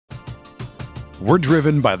We're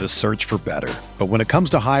driven by the search for better. But when it comes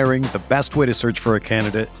to hiring, the best way to search for a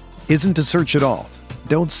candidate isn't to search at all.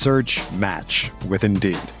 Don't search, match with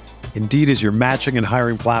Indeed. Indeed is your matching and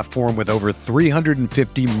hiring platform with over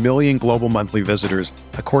 350 million global monthly visitors,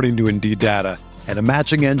 according to Indeed data, and a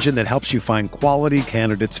matching engine that helps you find quality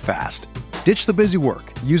candidates fast. Ditch the busy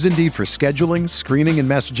work. Use Indeed for scheduling, screening, and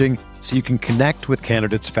messaging so you can connect with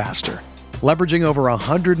candidates faster. Leveraging over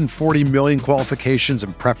 140 million qualifications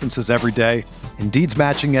and preferences every day, Indeed's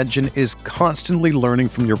matching engine is constantly learning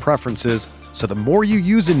from your preferences, so the more you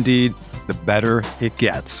use Indeed, the better it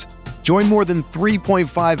gets. Join more than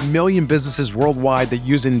 3.5 million businesses worldwide that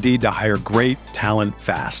use Indeed to hire great talent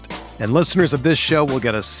fast. And listeners of this show will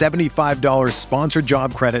get a $75 sponsored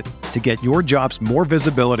job credit to get your jobs more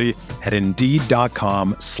visibility at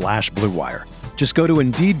Indeed.com/Blue Wire. Just go to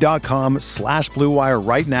Indeed.com/Blue Wire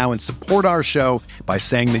right now and support our show by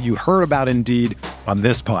saying that you heard about Indeed on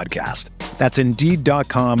this podcast. That's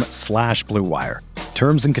Indeed.com/Blue Wire.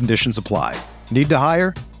 Terms and conditions apply. Need to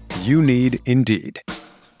hire? You need Indeed.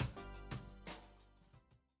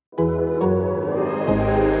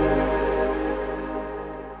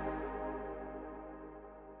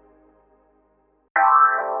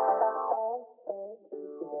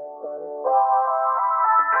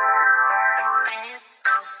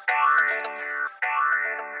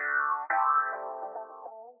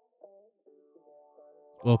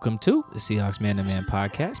 Welcome to the Seahawks Man to Man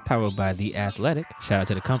podcast, powered by The Athletic. Shout out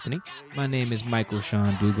to the company. My name is Michael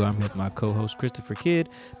Sean Dugar. I'm here with my co-host, Christopher Kidd.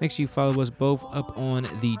 Make sure you follow us both up on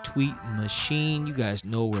the tweet machine. You guys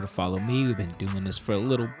know where to follow me. We've been doing this for a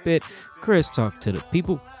little bit. Chris, talk to the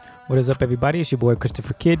people. What is up, everybody? It's your boy,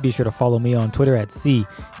 Christopher Kidd. Be sure to follow me on Twitter at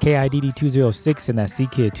CKIDD206, and that's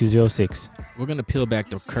CKid206. We're going to peel back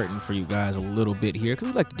the curtain for you guys a little bit here, because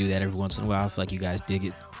we like to do that every once in a while. I feel like you guys dig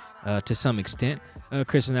it to some extent.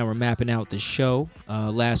 Chris and I were mapping out the show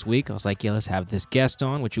last week. I was like, yeah, let's have this guest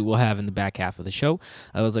on, which we will have in the back half of the show.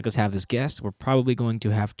 I was like, let's have this guest. We're probably going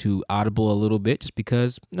to have to audible a little bit just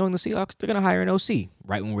because knowing the Seahawks, they're going to hire an OC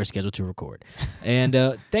right when we're scheduled to record. And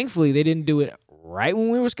thankfully, they didn't do it right when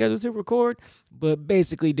we were scheduled to record, but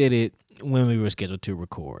basically did it when we were scheduled to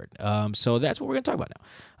record. So that's what we're going to talk about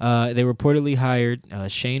now. They reportedly hired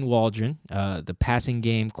Shane Waldron, the passing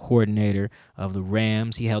game coordinator of the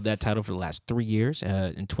Rams. He held that title for the last 3 years.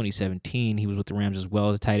 In 2017, he was with the Rams as well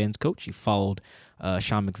as a tight ends coach. He followed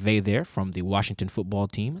Sean McVay there from the Washington football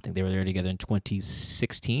team. I think they were there together in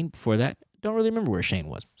 2016. Before that, don't really remember where Shane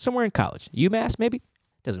was. Somewhere in college. UMass, maybe?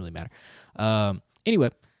 Doesn't really matter. Anyway,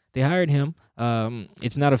 they hired him.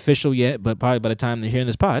 It's not official yet, but probably by the time they're hearing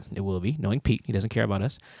this pod, it will be, knowing Pete. He doesn't care about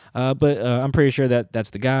us. But I'm pretty sure that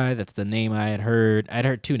that's the guy. That's the name I had heard. I'd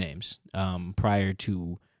heard two names prior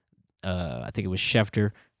to, I think it was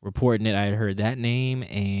Schefter reporting it. I had heard that name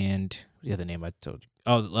and the other name I told you.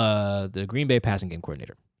 Oh, the Green Bay passing game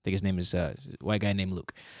coordinator. I think his name is a white guy named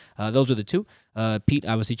Luke. Those were the two. Pete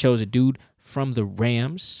obviously chose a dude from the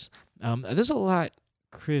Rams. There's a lot,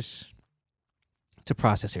 Chris, to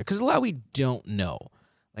process here, because a lot we don't know.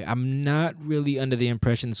 Like, I'm not really under the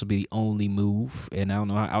impression this will be the only move, and I don't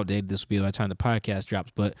know how outdated this will be by the time the podcast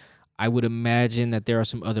drops, but I would imagine that there are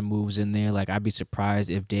some other moves in there. Like, I'd be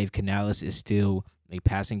surprised if Dave Canales is still a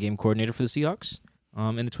passing game coordinator for the Seahawks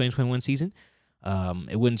in the 2021 season.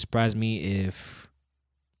 It wouldn't surprise me if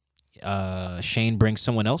Shane brings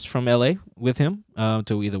someone else from LA with him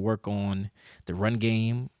to either work on the run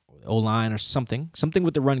game, O-line, or something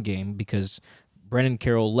with the run game, because Brennan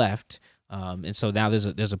Carroll left, and so now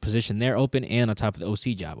there's a position there open, and on top of the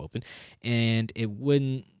OC job open. And it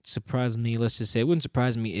wouldn't surprise me, let's just say, it wouldn't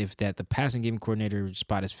surprise me if that the passing game coordinator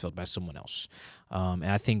spot is filled by someone else. And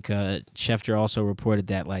I think Schefter also reported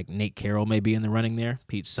that, like, Nate Carroll may be in the running there,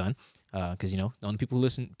 Pete's son, because, you know, the only people who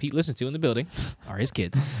Pete listens to in the building are his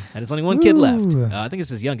kids. And there's only one kid left. I think it's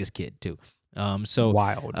his youngest kid, too. So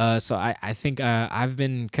wild. So I think I've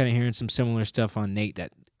been kind of hearing some similar stuff on Nate,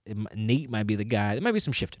 that Nate might be the guy. There might be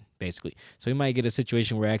some shifting, basically. So we might get a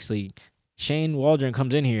situation where actually Shane Waldron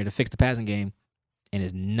comes in here to fix the passing game and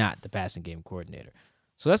is not the passing game coordinator.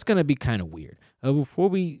 So that's going to be kind of weird. Before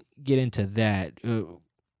we get into that,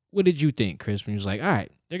 what did you think, Chris, when you was like, all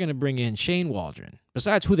right, they're going to bring in Shane Waldron?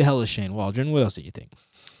 Besides, who the hell is Shane Waldron? What else did you think?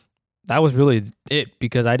 That was really it,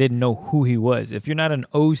 because I didn't know who he was. If you're not an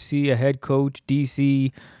OC, a head coach,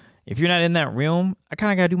 DC, if you're not in that realm, I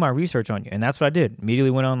kind of got to do my research on you. And that's what I did.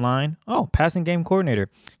 Immediately went online. Oh, passing game coordinator.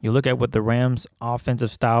 You look at what the Rams'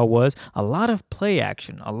 offensive style was. A lot of play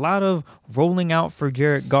action. A lot of rolling out for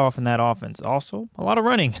Jared Goff in that offense. Also, a lot of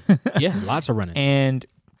running. Yeah, lots of running. And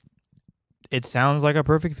it sounds like a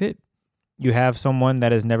perfect fit. You have someone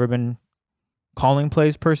that has never been calling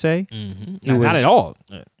plays per se. Not at all.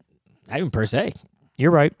 Not even per se.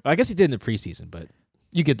 You're right. I guess he did in the preseason, but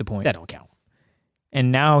You get the point. that don't count.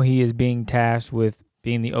 And now he is being tasked with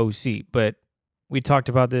being the OC. But we talked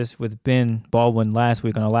about this with Ben Baldwin last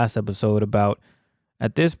week on the last episode about,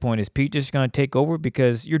 at this point, is Pete just going to take over?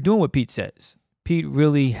 Because you're doing what Pete says. Pete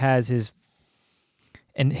really has his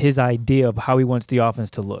idea of how he wants the offense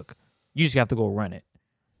to look. You just have to go run it.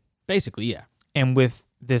 Basically, yeah. And with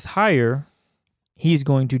this hire, he's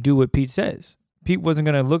going to do what Pete says. Pete wasn't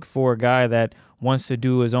going to look for a guy that wants to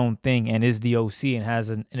do his own thing and is the OC and has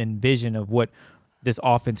an vision of what this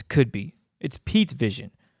offense could be. It's Pete's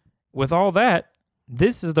vision. With all that,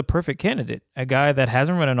 this is the perfect candidate. A guy that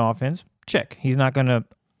hasn't run an offense, check. He's not going to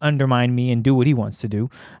undermine me and do what he wants to do.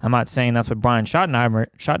 I'm not saying that's what Brian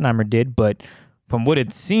Schottenheimer did, but from what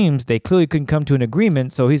it seems, they clearly couldn't come to an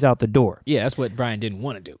agreement, so he's out the door. Yeah, that's what Brian didn't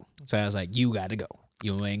want to do. So I was like, you got to go.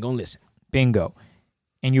 You ain't going to listen. Bingo.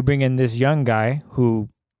 And you bring in this young guy who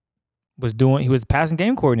he was the passing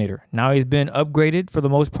game coordinator. Now he's been upgraded for the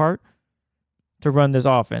most part to run this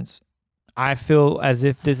offense. I feel as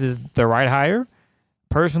if this is the right hire.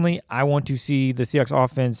 Personally, I want to see the Seahawks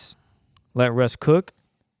offense let Russ cook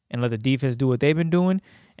and let the defense do what they've been doing,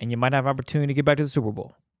 and you might have an opportunity to get back to the Super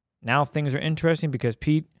Bowl. Now things are interesting because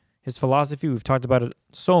Pete, his philosophy, we've talked about it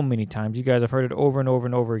so many times. You guys have heard it over and over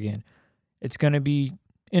and over again. It's going to be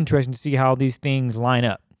interesting to see how these things line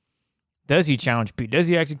up. Does he challenge Pete? Does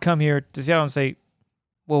he actually come here to Seattle and say,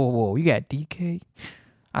 whoa, you got DK?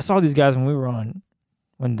 I saw these guys when we were on,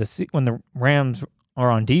 when the Rams are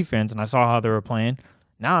on defense, and I saw how they were playing.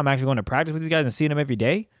 Now I'm actually going to practice with these guys and seeing them every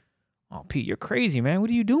day. Oh, Pete, you're crazy, man. What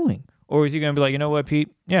are you doing? Or is he going to be like, you know what, Pete?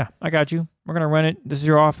 Yeah, I got you. We're going to run it. This is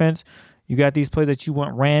your offense. You got these plays that you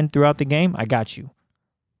want ran throughout the game. I got you.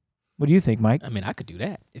 What do you think, Mike? I mean, I could do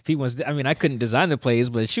that. If he wants, I couldn't design the plays,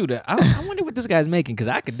 but shoot, I wonder what this guy's making, because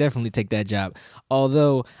I could definitely take that job.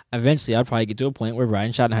 Although, eventually, I'd probably get to a point where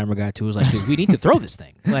Brian Schottenheimer got to was like, dude, we need to throw this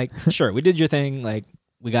thing. Like, sure, we did your thing. Like,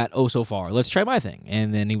 we got so far. Let's try my thing.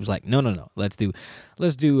 And then he was like, no. Let's do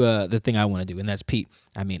the thing I want to do, and that's Pete.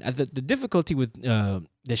 I mean, the difficulty with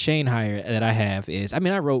the Shane hire that I have is, I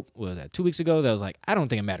wrote, what was that, 2 weeks ago, that was like, I don't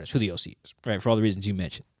think it matters who the OC is, right, for all the reasons you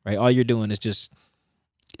mentioned, right? All you're doing is just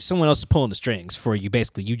someone else is pulling the strings for you.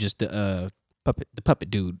 Basically, you just the puppet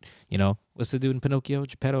dude. You know, what's the dude in Pinocchio,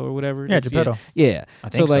 Geppetto or whatever? Yeah, Geppetto. Yeah. I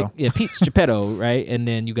think so. Yeah, Pete's Geppetto, right? And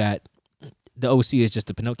then you got the OC is just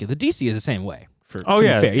the Pinocchio. The DC is the same way. To be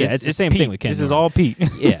fair. Yeah, it's the same Pete. thing with Ken. This is all Pete.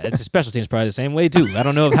 Yeah, it's a special teams probably the same way too. I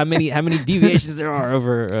don't know how many deviations there are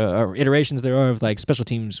over or iterations there are of like special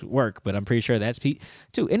teams work, but I'm pretty sure that's Pete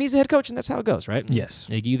too. And he's a head coach, and that's how it goes, right? Yes.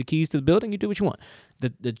 They give you the keys to the building, you do what you want.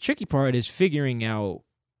 The tricky part is figuring out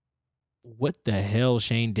what the hell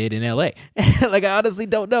Shane did in LA. Like, I honestly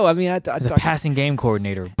don't know. I mean, He's a passing game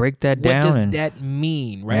coordinator. Break that down. What does that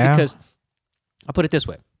mean, right? Yeah. Because I'll put it this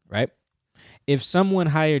way, right? If someone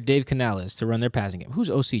hired Dave Canales to run their passing game,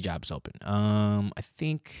 whose OC job is open? I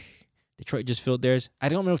think Detroit just filled theirs. I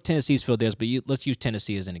don't know if Tennessee's filled theirs, but let's use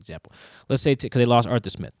Tennessee as an example. Let's say, because they lost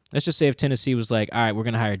Arthur Smith. Let's just say if Tennessee was like, all right, we're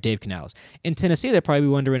going to hire Dave Canales. In Tennessee, they'd probably be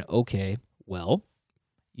wondering, okay, well,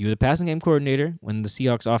 you were the passing game coordinator when the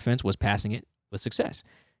Seahawks offense was passing it with success.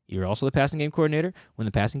 You were also the passing game coordinator when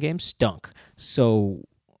the passing game stunk. So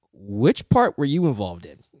which part were you involved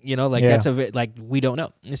in? You know, like that's we don't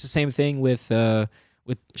know. It's the same thing with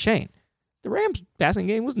Shane. The Rams passing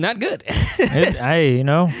game was not good.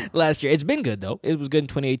 Last year. It's been good though. It was good in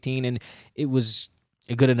 2018, and it was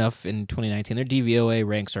good enough in 2019. Their DVOA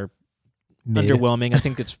ranks are underwhelming. I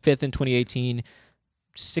think it's 5th in 2018,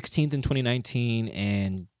 16th in 2019,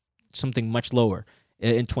 and something much lower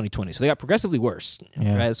in 2020. So they got progressively worse,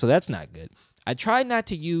 right? So that's not good. I tried not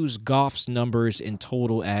to use Goff's numbers in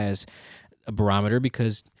total as a barometer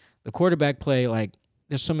because the quarterback play, like,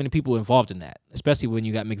 there's so many people involved in that, especially when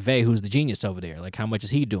you got McVay, who's the genius over there. Like, how much is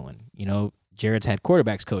he doing? You know, Jared's had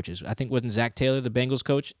quarterbacks coaches. I think wasn't Zach Taylor the Bengals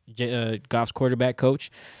coach, Goff's quarterback coach?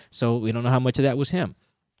 So we don't know how much of that was him.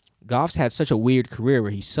 Goff's had such a weird career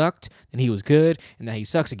where he sucked, and he was good, and now he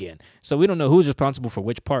sucks again. So we don't know who's responsible for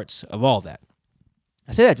which parts of all that.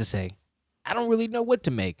 I say that to say, I don't really know what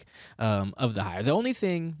to make of the hire. The only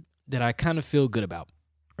thing that I kind of feel good about,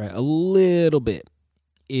 right, a little bit,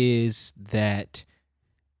 is that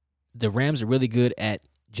the Rams are really good at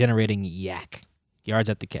generating yards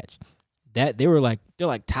at the catch. They're like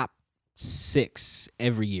top 6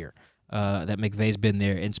 every year that McVay's been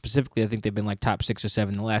there, and specifically I think they've been like top 6 or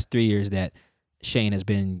 7 in the last 3 years that Shane has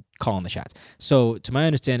been calling the shots. So to my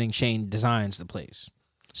understanding, Shane designs the plays.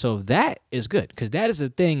 So that is good because that is a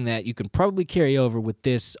thing that you can probably carry over with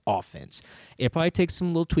this offense. It probably takes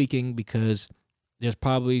some little tweaking because there's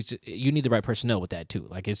probably you need the right personnel with that too.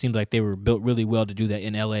 Like it seems like they were built really well to do that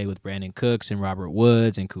in LA with Brandon Cooks and Robert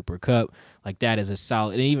Woods and Cooper Kupp. Like that is a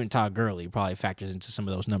solid, and even Todd Gurley probably factors into some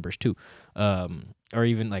of those numbers too. Or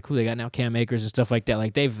even like who they got now, Cam Akers and stuff like that.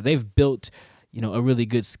 Like they've built, a really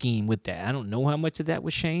good scheme with that. I don't know how much of that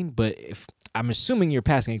was Shane, but if I'm assuming your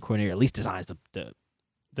passing game coordinator at least designs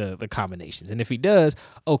the combinations, and if he does,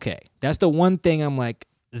 okay, that's the one thing I'm like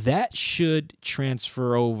that should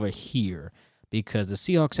transfer over here. Because the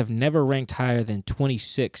Seahawks have never ranked higher than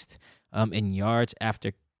 26th in yards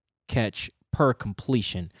after catch per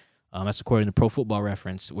completion. That's according to Pro Football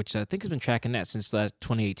Reference, which I think has been tracking that since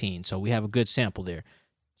 2018. So we have a good sample there.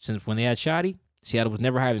 Since when they had Shoddy, Seattle was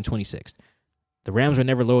never higher than 26th. The Rams were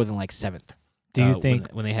never lower than like 7th. Do you think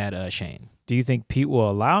when they had Shane? Do you think Pete will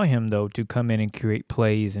allow him though to come in and create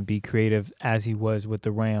plays and be creative as he was with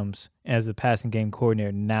the Rams as a passing game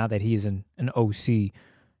coordinator? Now that he is an OC.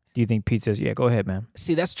 Do you think Pete says, yeah, go ahead, man?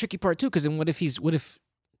 See, that's the tricky part, too, because then what if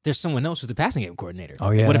there's someone else who's the passing game coordinator? Oh,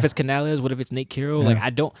 yeah. What if it's Canales? What if it's Nate Carroll? Yeah.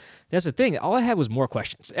 Like, that's the thing. All I had was more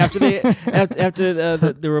questions. After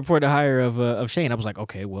the report to hire of Shane, I was like,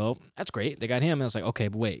 okay, well, that's great. They got him. And I was like, okay,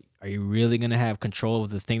 but wait, are you really going to have control of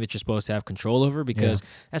the thing that you're supposed to have control over? Because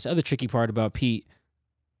that's the other tricky part about Pete.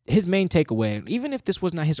 His main takeaway, even if this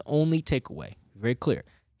was not his only takeaway, very clear,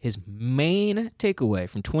 his main takeaway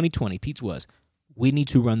from 2020, Pete's was, we need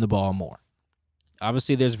to run the ball more.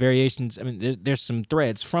 Obviously, there's variations. I mean, there's some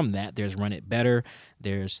threads from that. There's run it better.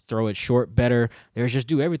 There's throw it short better. There's just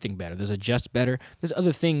do everything better. There's adjust better. There's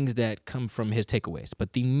other things that come from his takeaways.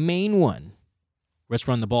 But the main one, let's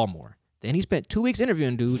run the ball more. Then he spent 2 weeks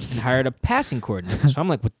interviewing dudes and hired a passing coordinator. So I'm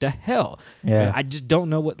like, what the hell? Yeah. I just don't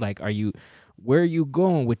know where are you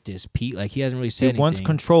going with this, Pete? Like, he hasn't really said anything. He wants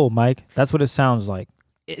control, Mike. That's what it sounds like.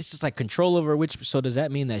 It's just like control over which. So does that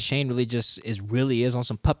mean that Shane really just is on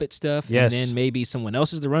some puppet stuff? Yes. And then maybe someone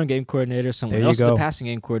else is the run game coordinator, someone else is the passing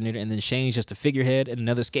game coordinator, and then Shane's just a figurehead and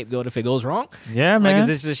another scapegoat if it goes wrong? Yeah, man. Like,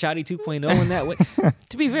 is it just Shoddy 2.0 in that way?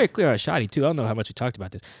 To be very clear on Shoddy, too, I don't know how much we talked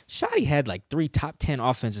about this. Shoddy had like 3 top 10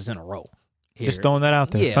 offenses in a row. Here. Just throwing that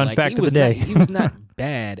out there. Yeah, Fun fact of the day. He was not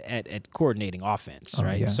bad at coordinating offense,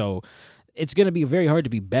 right? Yeah. So it's going to be very hard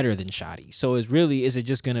to be better than Shoddy. So is it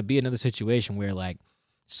just going to be another situation where like,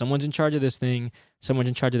 someone's in charge of this thing, someone's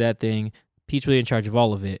in charge of that thing, Pete's really in charge of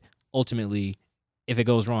all of it. Ultimately, if it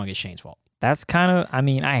goes wrong, it's Shane's fault. That's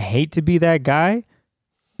I hate to be that guy,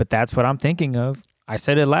 but that's what I'm thinking of. I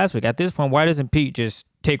said it last week. At this point, why doesn't Pete just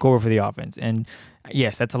take over for the offense? And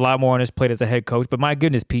yes, that's a lot more on his plate as a head coach, but my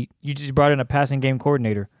goodness, Pete, you just brought in a passing game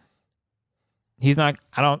coordinator. I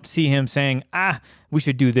don't see him saying, we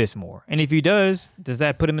should do this more. And if he does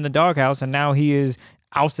that put him in the doghouse and now he is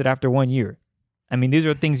ousted after 1 year? I mean, these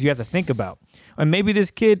are things you have to think about. And maybe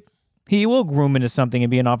this kid, he will groom into something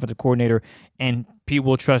and be an offensive coordinator, and Pete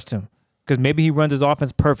will trust him because maybe he runs his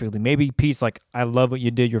offense perfectly. Maybe Pete's like, I love what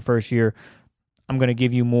you did your first year. I'm going to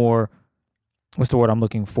give you more, what's the word I'm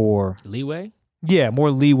looking for? Leeway? Yeah,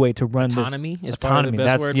 more leeway to run autonomy this. Is part of the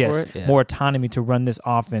best word for it? Yeah. More autonomy to run this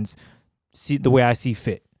offense the way I see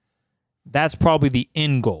fit. That's probably the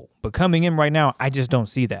end goal. But coming in right now, I just don't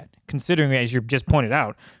see that. Considering, as you just pointed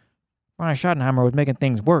out, Brian Schottenheimer was making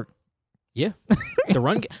things work. Yeah.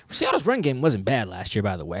 Seattle's run game wasn't bad last year,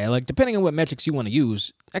 by the way. Like, depending on what metrics you want to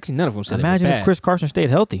use, actually none of them said Imagine they were bad. if Chris Carson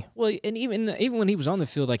stayed healthy. Well, and even when he was on the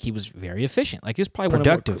field, like, he was very efficient. Like, he was probably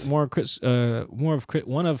productive.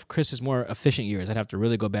 one of Chris's more efficient years. I'd have to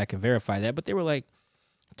really go back and verify that. But they were like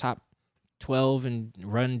top 12 in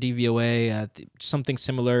run DVOA, something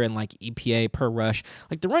similar in like EPA per rush.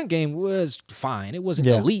 Like the run game was fine. It wasn't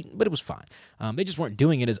elite, but it was fine. They just weren't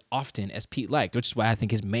doing it as often as Pete liked, which is why I think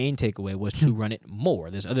his main takeaway was to run it more.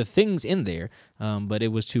 There's other things in there, but it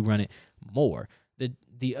was to run it more.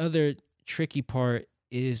 The other tricky part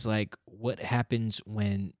is like what happens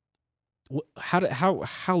when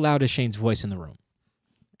how loud is Shane's voice in the room,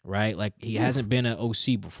 right? Like he hasn't been an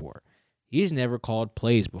OC before. He's never called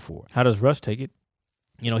plays before. How does Russ take it?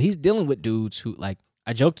 He's dealing with dudes who, like,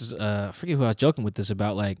 I joked, I forget who I was joking with this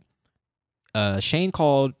about, like, Shane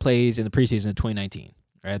called plays in the preseason of 2019,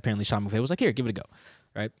 right? Apparently Sean McVay was like, here, give it a go,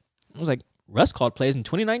 right? I was like, Russ called plays in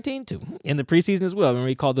 2019, too, in the preseason as well. Remember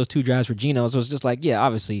he called those 2 drives for Geno, so it's just like, yeah,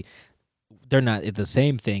 obviously they're not the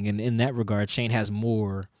same thing, and in that regard, Shane has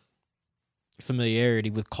more familiarity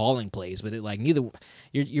with calling plays, but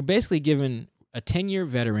you're basically given a 10-year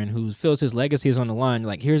veteran who feels his legacy is on the line,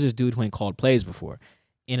 like, here's this dude who ain't called plays before.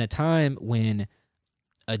 In a time when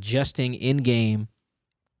adjusting in-game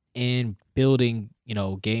and building,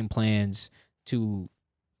 game plans to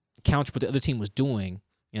counter what the other team was doing,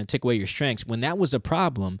 take away your strengths, when that was a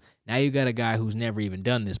problem, now you got a guy who's never even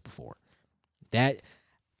done this before. that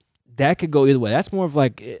could go either way. That's more of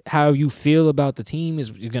like how you feel about the team is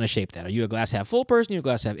you're going to shape that. Are you a glass half full person? You're a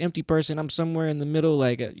glass half empty person? I'm somewhere in the middle,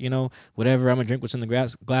 like, whatever. I'm going to drink what's in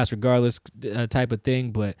the glass regardless type of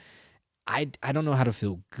thing. But I don't know how to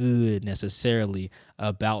feel good necessarily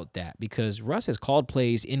about that because Russ has called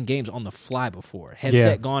plays in games on the fly before.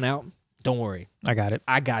 Headset gone out. Don't worry. I got it.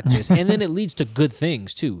 I got this. And then it leads to good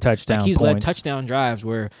things, too. Touchdown like he's points. led touchdown drives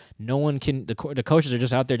where no one can – the coaches are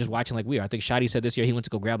just out there just watching like we are. I think Shotty said this year he went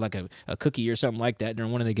to go grab like a cookie or something like that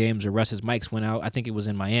during one of the games where Russ's mics went out. I think it was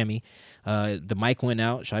in Miami. The mic went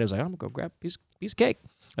out. Shotty was like, I'm going to go grab a piece of cake.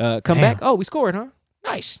 Come back. Oh, we scored, huh?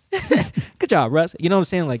 Nice. Good job, Russ. You know what I'm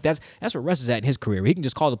saying? Like that's where Russ is at in his career. He can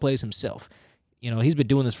just call the plays himself. He's been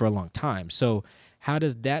doing this for a long time. So how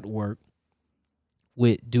does that work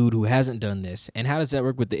with dude who hasn't done this, and how does that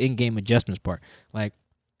work with the in-game adjustments part? Like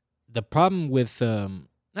the problem with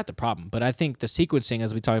not the problem, but I think the sequencing,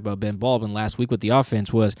 as we talked about Ben Baldwin last week with the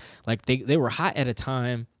offense, was like they were hot at a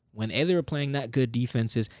time when they were playing that good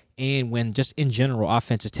defenses, and when just in general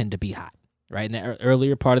offenses tend to be hot, right? In the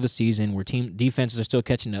earlier part of the season where team defenses are still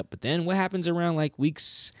catching up, but then what happens around like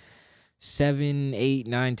weeks 7, 8,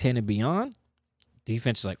 9, 10, and beyond?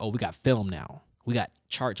 Defense is like, oh, we got film now. We got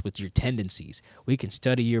charts with your tendencies. We can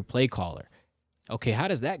study your play caller. Okay, how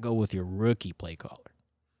does that go with your rookie play caller?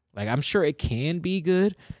 Like, I'm sure it can be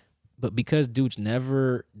good, but because dude's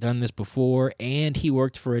never done this before, and he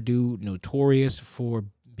worked for a dude notorious for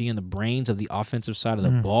being the brains of the offensive side of the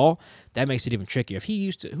ball, that makes it even trickier. If he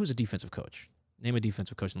used to, who's a defensive coach? Name a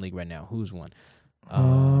defensive coach in the league right now. Who's one?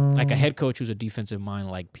 Like a head coach who's a defensive mind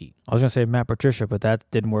like Pete. I was going to say Matt Patricia, but that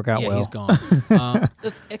didn't work out well. Yeah, he's gone.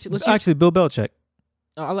 Actually, Bill Belichick.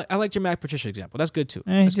 I like your Matt Patricia example. That's good too.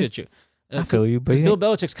 That's good too. I feel you, but Bill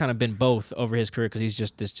Belichick's kind of been both over his career because he's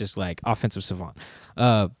just like offensive savant.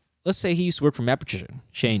 Let's say he used to work for Matt Patricia.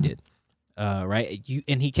 Shane did, right?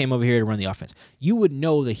 And he came over here to run the offense. You would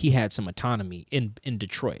know that he had some autonomy in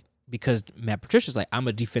Detroit because Matt Patricia's like, I'm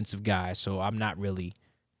a defensive guy, so I'm not really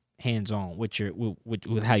hands-on with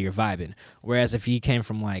how you're vibing. Whereas if he came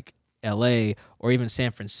from like L.A. or even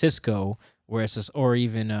San Francisco, where it's just, or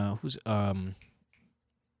even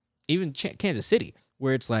even Kansas City,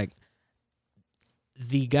 where it's like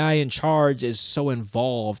the guy in charge is so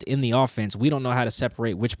involved in the offense, we don't know how to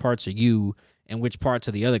separate which parts are you and which parts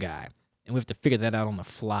are the other guy, and we have to figure that out on the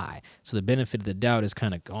fly. So the benefit of the doubt is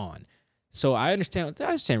kind of gone. So I understand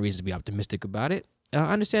reasons to be optimistic about it.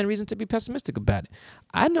 I understand reasons to be pessimistic about it.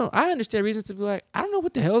 I understand reasons to be like, I don't know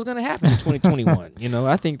what the hell is going to happen in 2021.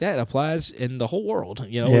 I think that applies in the whole world,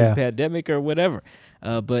 with pandemic or whatever.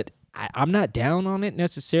 But I'm not down on it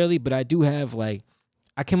necessarily, but I do have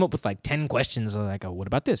I came up with 10 questions like, oh, what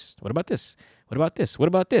about this? What about this? What about this? What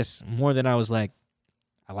about this? More than I was like,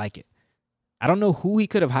 I like it. I don't know who he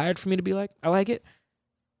could have hired for me to be like, I like it.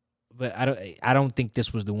 But I don't think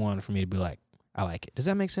this was the one for me to be like, I like it. Does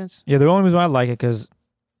that make sense? Yeah, the only reason why I like it because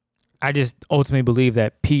I just ultimately believe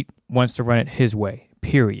that Pete wants to run it his way,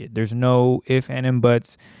 period. There's no if, and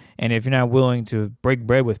buts. And if you're not willing to break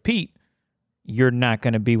bread with Pete, you're not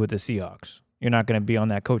going to be with the Seahawks. You're not going to be on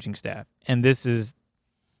that coaching staff. And this is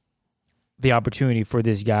the opportunity for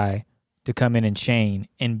this guy to come in and Shane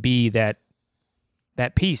and be that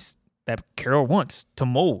piece that Carroll wants to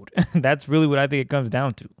mold. That's really what I think it comes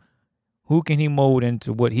down to. Who can he mold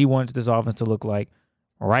into what he wants this offense to look like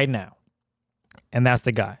right now? And that's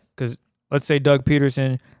the guy. Because let's say Doug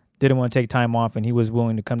Peterson didn't want to take time off and he was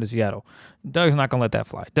willing to come to Seattle. Doug's not going to let that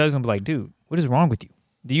fly. Doug's going to be like, dude, what is wrong with you?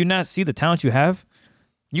 Do you not see the talent you have?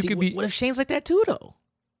 What if Shane's like that too, though?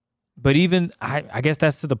 But even, I guess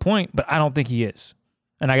that's to the point, but I don't think he is.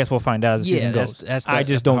 And I guess we'll find out as the season goes. I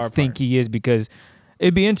just don't think he is because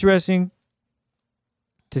it'd be interesting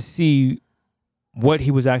to see what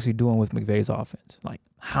he was actually doing with McVay's offense. Like,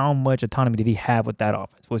 how much autonomy did he have with that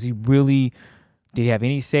offense? Did he have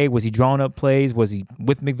any say? Was he drawing up plays? Was he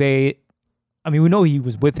with McVay? I mean, we know he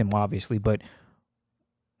was with him, obviously, but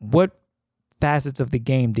what facets of the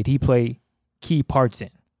game did he play key parts in?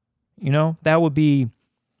 That would be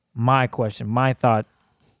my question, my thought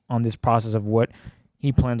on this process of what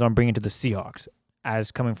he plans on bringing to the Seahawks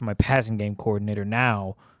as coming from a passing game coordinator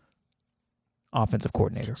now, offensive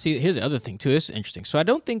coordinator. See, here's the other thing, too. This is interesting. So I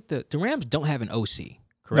don't think the Rams don't have an OC,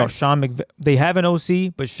 correct? No, Sean McVay. They have an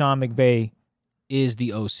OC, but Sean McVay is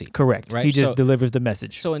the OC. Correct. Right? He just delivers the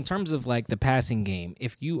message. So in terms of the passing game,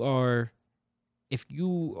 if you are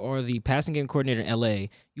the passing game coordinator in LA,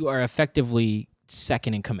 you are effectively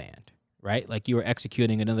second in command, right? Like you are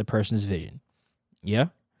executing another person's vision. Yeah?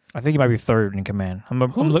 I think he might be third in command. I'm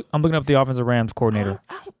looking up the offensive Rams coordinator.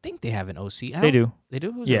 I don't think they have an OC. They do. They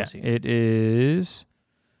do? Who's yeah, OC? It is.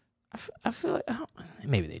 I feel like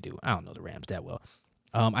maybe they do. I don't know the Rams that well.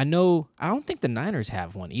 I don't think the Niners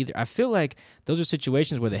have one either. I feel like those are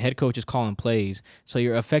situations where the head coach is calling plays, so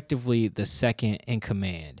you're effectively the second in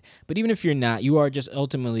command. But even if you're not, you are just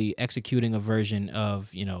ultimately executing a version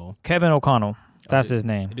of, Kevin O'Connell. That's his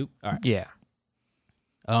name. All right. Yeah.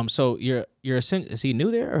 So is he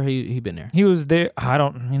new there or he been there? He was there.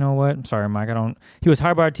 You know what? I'm sorry, Mike. He was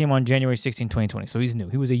hired by our team on January 16, 2020, so he's new.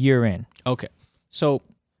 He was a year in. Okay. So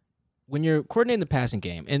when you're coordinating the passing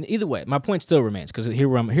game, and either way, my point still remains, because here's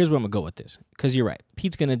where I'm going to go with this, because you're right.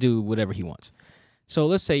 Pete's going to do whatever he wants. So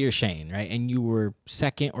let's say you're Shane, right, and you were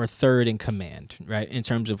second or third in command, right, in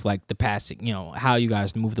terms of like the passing, how you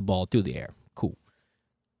guys move the ball through the air. Cool.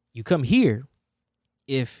 You come here,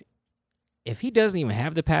 if he doesn't even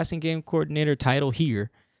have the passing game coordinator title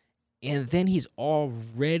here, and then he's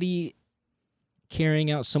already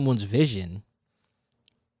carrying out someone's vision,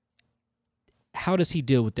 how does he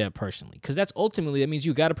deal with that personally? Because that means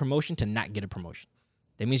you got a promotion to not get a promotion.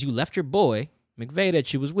 That means you left your boy, McVay,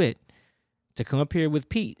 that you was with, to come up here with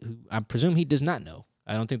Pete, who I presume he does not know.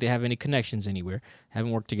 I don't think they have any connections anywhere,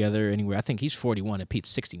 haven't worked together anywhere. I think he's 41 and Pete's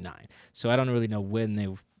 69. So I don't really know when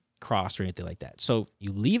they've crossed or anything like that. So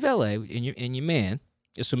you leave LA and your man,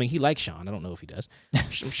 assuming he likes Sean. I don't know if he does. I'm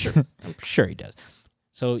sure he does.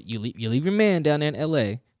 So you leave your man down there in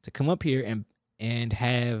LA to come up here and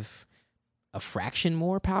have a fraction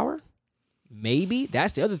more power? Maybe.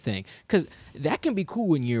 That's the other thing. Because that can be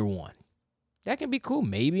cool in year one. That can be cool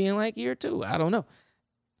maybe in like year two. I don't know.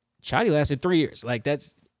 Chotty lasted 3 years. Like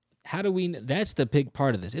that's the big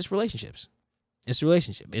part of this. It's relationships. It's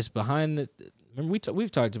relationship. It's behind the, remember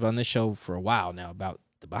we've talked about on this show for a while now about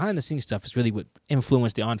the behind the scenes stuff is really what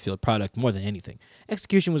influenced the on-field product more than anything.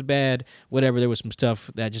 Execution was bad. Whatever. There was some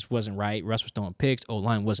stuff that just wasn't right. Russ was throwing picks.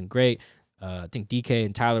 O-line wasn't great. I think DK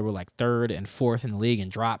and Tyler were like third and fourth in the league in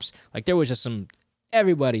drops. Like there was just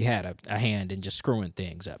everybody had a hand in just screwing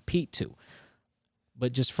things up. Pete too.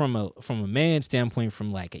 But just from a man standpoint,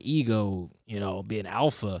 from like an ego, being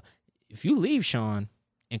alpha, if you leave Sean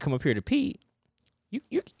and come up here to Pete, you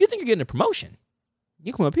think you're getting a promotion.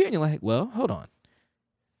 You come up here and you're like, well, hold on.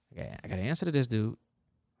 Okay, I got to answer to this dude.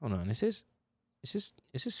 Hold on, is his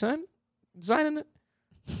son designing it?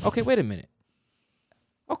 Okay, wait a minute.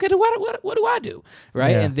 Okay, what do I do?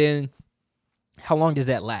 Right? Yeah. And then how long does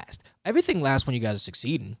that last? Everything lasts when you guys are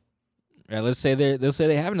succeeding. Right? Let's say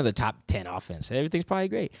they have another top 10 offense. Everything's probably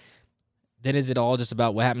great. Then is it all just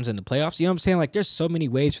about what happens in the playoffs? You know what I'm saying? Like there's so many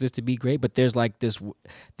ways for this to be great, but there's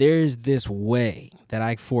this way that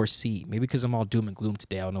I foresee. Maybe because I'm all doom and gloom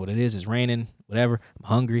today. I don't know what it is. It's raining, whatever. I'm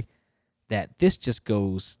hungry. That this just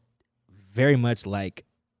goes very much like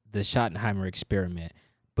the Schottenheimer experiment,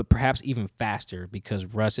 but perhaps even faster because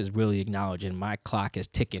Russ is really acknowledging my clock is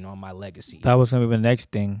ticking on my legacy. That was going to be the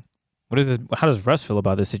next thing. What is this? How does Russ feel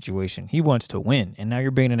about this situation? He wants to win, and now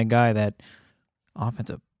you're bringing in a guy that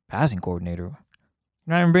offensive passing coordinator. You're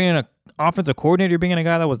not even bringing an offensive coordinator. You're bringing a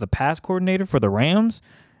guy that was the pass coordinator for the Rams,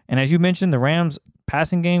 and as you mentioned, the Rams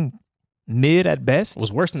passing game mid at best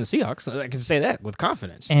was worse than the Seahawks. I can say that with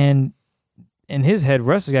confidence. And in his head,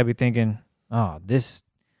 Russ has got to be thinking, "Oh, this."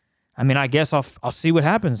 I mean, I guess I'll see what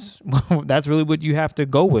happens. That's really what you have to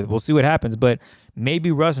go with. We'll see what happens. But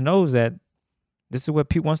maybe Russ knows that this is what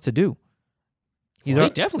Pete wants to do. He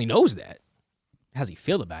definitely knows that. How does he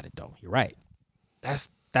feel about it, though? You're right. That's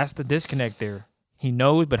the disconnect there. He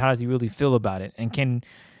knows, but how does he really feel about it? And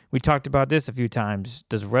we talked about this a few times.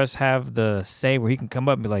 Does Russ have the say where he can come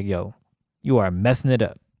up and be like, yo, you are messing it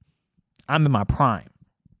up. I'm in my prime.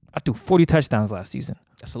 I threw 40 touchdowns last season.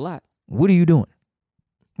 That's a lot. What are you doing?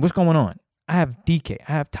 What's going on? I have DK.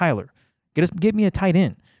 I have Tyler. Get me a tight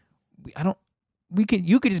end.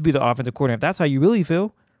 You could just be the offensive coordinator if that's how you really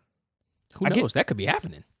feel. Who knows? That could be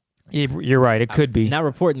happening. You're right. It could be. Not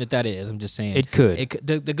reporting that is. I'm just saying it could.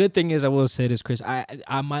 The good thing is, I will say this, Chris.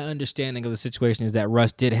 My understanding of the situation is that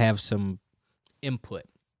Russ did have some input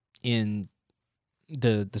in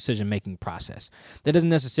the decision making process. That doesn't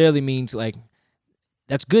necessarily mean like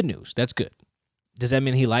that's good news. That's good. Does that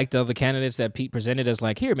mean he liked the other candidates that Pete presented as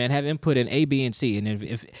like, here, man, have input in A, B, and C? And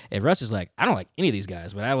if Russ is like, I don't like any of these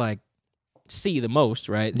guys, but I like C the most,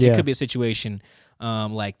 right? Yeah. It could be a situation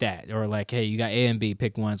like that. Or like, hey, you got A and B,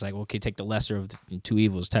 pick one. It's like, okay, take the lesser of the two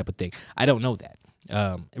evils type of thing. I don't know that.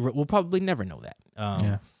 We'll probably never know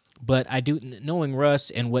that. But I do, knowing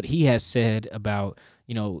Russ and what he has said about,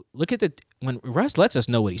 look at when Russ lets us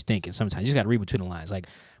know what he's thinking sometimes. You just got to read between the lines. Like,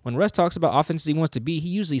 when Russ talks about offenses he wants to be, he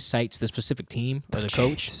usually cites the specific team or the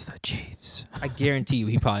coach. The Chiefs. I guarantee you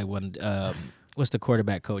he probably wouldn't. What's the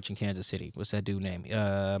quarterback coach in Kansas City? What's that dude's name?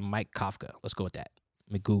 Mike Kafka. Let's go with that.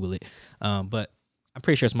 Let me Google it. But I'm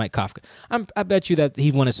pretty sure it's Mike Kafka. I bet you that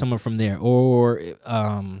he wanted someone from there, or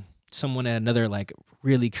someone at another like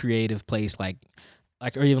really creative place, like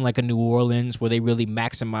or even like a New Orleans where they really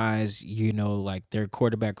maximize, like their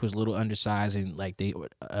quarterback who's a little undersized and like they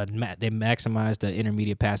maximize the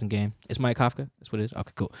intermediate passing game. It's Mike Kafka. That's what it is.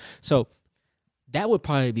 Okay, cool. So that would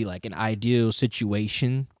probably be like an ideal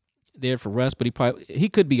situation there for Russ, but he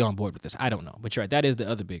could be on board with this. I don't know, but you're right. That is the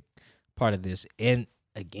other big part of this. And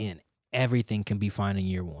again, everything can be fine in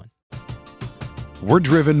year one. We're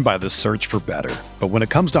driven by the search for better, but when it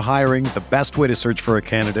comes to hiring, the best way to search for a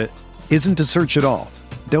candidate isn't to search at all.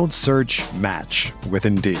 Don't search, match with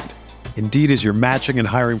Indeed. Indeed is your matching and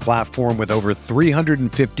hiring platform with over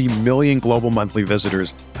 350 million global monthly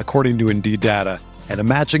visitors, according to Indeed data, and a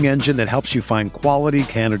matching engine that helps you find quality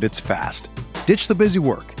candidates fast. Ditch the busy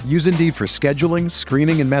work. Use Indeed for scheduling,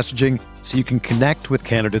 screening, and messaging so you can connect with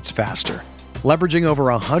candidates faster. Leveraging over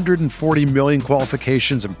 140 million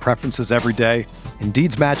qualifications and preferences every day,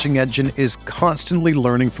 Indeed's matching engine is constantly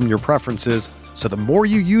learning from your preferences, so the more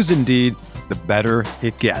you use Indeed, the better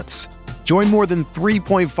it gets. Join more than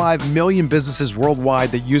 3.5 million businesses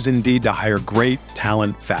worldwide that use Indeed to hire great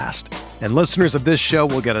talent fast. And listeners of this show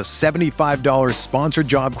will get a $75 sponsored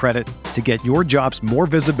job credit to get your jobs more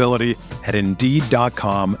visibility at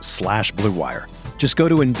Indeed.com/Blue Wire. Just go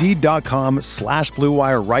to Indeed.com/Blue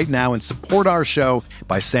Wire right now and support our show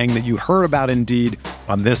by saying that you heard about Indeed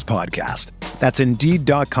on this podcast. That's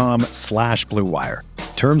Indeed.com/Blue Wire.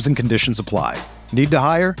 Terms and conditions apply. Need to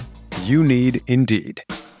hire? You need Indeed.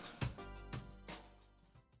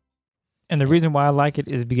 And the reason why I like it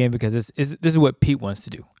is because this is what Pete wants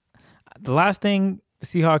to do. The last thing the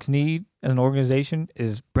Seahawks need as an organization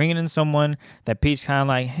is bringing in someone that Pete's kind of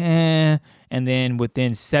like, and then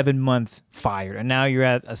within 7 months fired. And now you're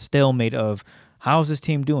at a stalemate of, how's this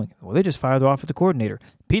team doing? Well, they just fired the offensive coordinator.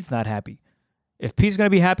 Pete's not happy. If Pete's going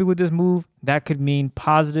to be happy with this move, that could mean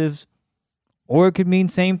positives, or it could mean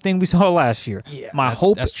same thing we saw last year. Yeah, My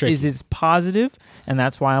hope is it's positive, and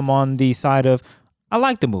that's why I'm on the side of, I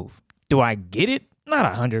like the move. Do I get it?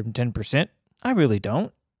 Not 110%. I really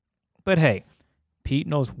don't. But hey, Pete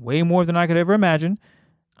knows way more than I could ever imagine.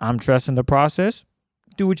 I'm trusting the process.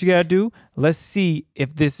 Do what you got to do. Let's see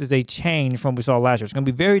if this is a change from what we saw last year. It's going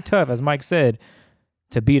to be very tough, as Mike said,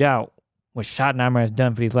 to beat out what Schottenheimer has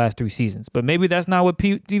done for these last 3 seasons. But maybe that's not what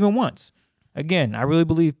Pete even wants. Again, I really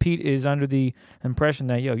believe Pete is under the impression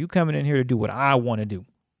that, you coming in here to do what I want to do.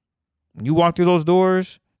 When you walk through those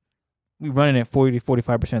doors, we running it 40 to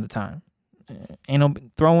 45% of the time.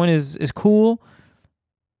 Throwing is cool,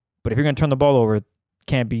 but if you're going to turn the ball over,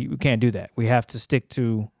 we can't do that. We have to stick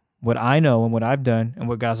to what I know and what I've done and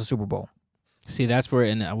what got us a Super Bowl. See, that's where,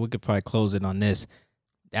 and we could probably close it on this.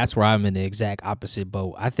 That's where I'm in the exact opposite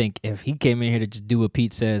boat. I think if he came in here to just do what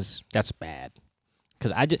Pete says, that's bad.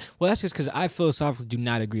 That's just because I philosophically do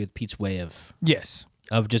not agree with Pete's way of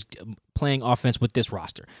just playing offense with this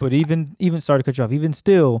roster. But even sorry to cut you off, even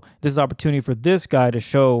still, this is an opportunity for this guy to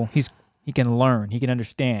show he can learn, he can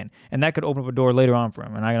understand, and that could open up a door later on for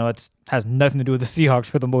him. And I know that has nothing to do with the Seahawks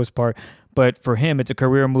for the most part, but for him, it's a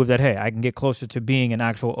career move that, hey, I can get closer to being an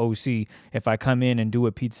actual OC if I come in and do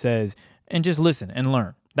what Pete says and just listen and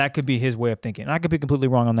learn. That could be his way of thinking. And I could be completely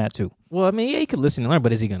wrong on that too. Well, I mean, yeah, he could listen and learn,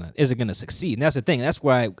 but is it gonna succeed? And that's the thing. That's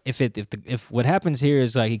why if what happens here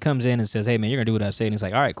is like he comes in and says, "Hey, man, you're gonna do what I say," and he's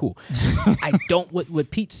like, "All right, cool." I don't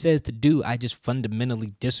what Pete says to do. I just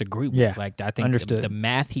fundamentally disagree with. Yeah, like I think the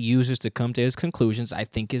math he uses to come to his conclusions, I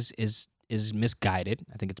think is misguided.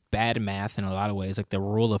 I think it's bad math in a lot of ways. Like the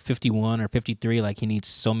rule of 51 or 53. Like he needs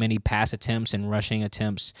so many pass attempts and rushing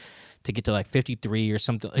attempts to get to like 53 or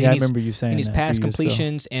something. Yeah, I remember you saying he needs that pass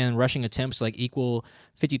completions and rushing attempts like equal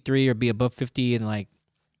 53 or be above 50, and like,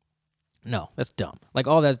 no, that's dumb. Like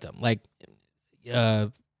all that's dumb. Like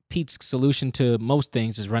Pete's solution to most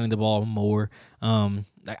things is running the ball more.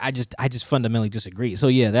 I just fundamentally disagree. So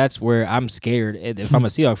yeah, that's where I'm scared. If I'm a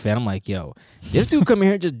Seahawks fan, I'm like, yo, this dude come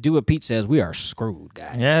here and just do what Pete says, we are screwed,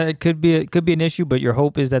 guys. Yeah, it could be an issue, but your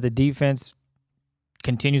hope is that the defense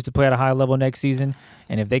continues to play at a high level next season,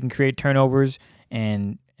 and if they can create turnovers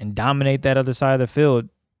and dominate that other side of the field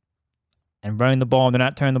and running the ball and they're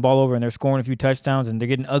not turning the ball over and they're scoring a few touchdowns and they're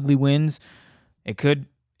getting ugly wins, it could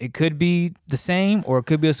be the same or it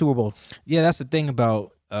could be a Super Bowl. Yeah, that's the thing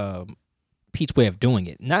about Pete's way of doing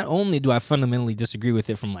it. Not only do I fundamentally disagree with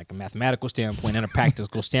it from like a mathematical standpoint and a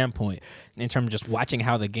practical standpoint in terms of just watching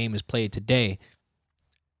how the game is played today,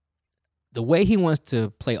 the way he wants to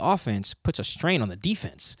play offense puts a strain on the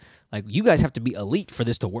defense. Like, you guys have to be elite for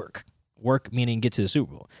this to work. Work meaning get to the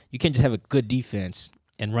Super Bowl. You can't just have a good defense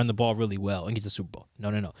and run the ball really well and get to the Super Bowl.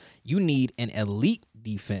 No. You need an elite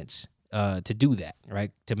defense to do that,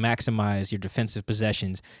 right? To maximize your defensive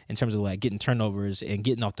possessions in terms of like getting turnovers and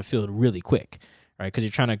getting off the field really quick, right? Because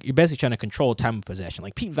you're basically trying to control time of possession.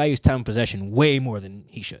 Like Pete values time of possession way more than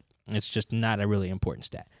he should. It's just not a really important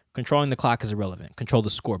stat. Controlling the clock is irrelevant. Control the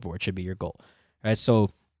scoreboard should be your goal, right?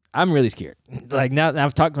 So I'm really scared. Like now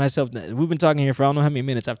I've talked to myself. We've been talking here for I don't know how many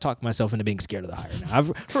minutes. I've talked myself into being scared of the hire. Now,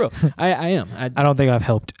 for real, I am. I don't think I've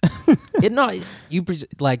helped.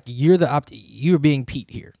 You're being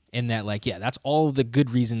Pete here. In that, like, yeah, that's all the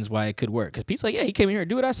good reasons why it could work. Because Pete's like, yeah, he came in here to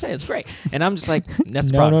do what I say. It's great. And I'm just like,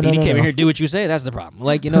 that's the problem. Pete came in here to do what you say. That's the problem.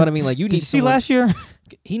 Like, you know what I mean? Like, Did you see last year?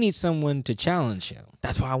 He needs someone to challenge him.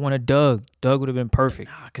 That's why I wanted Doug. Doug would have been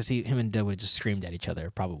perfect. Because him and Doug would have just screamed at each other,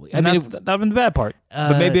 probably. And that would have been the bad part.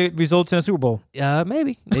 But maybe it results in a Super Bowl.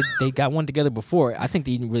 Maybe. They got one together before. I think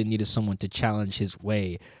they really needed someone to challenge his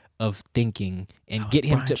way of thinking and get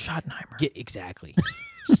him Brian to Schottenheimer. Exactly.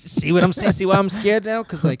 See what I'm saying? See why I'm scared now?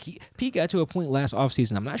 Because like Pete got to a point last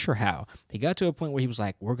offseason, I'm not sure how. He got to a point where he was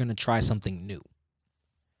like, we're going to try something new.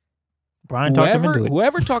 Brian talked him into it.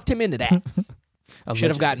 Whoever talked him into that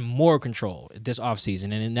should have gotten more control this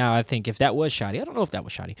offseason. And now I think if that was Shoddy, I don't know if that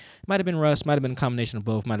was Shoddy. It might have been Russ, might have been a combination of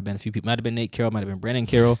both, might have been a few people. Might have been Nate Carroll, might have been Brandon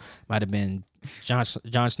Carroll, might have been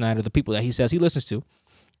John Snyder, the people that he says he listens to.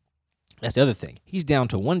 That's the other thing. He's down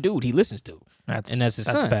to one dude he listens to. That's his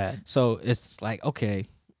son. That's bad. So it's like, okay,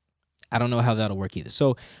 I don't know how that'll work either.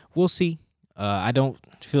 So we'll see. I don't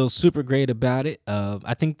feel super great about it.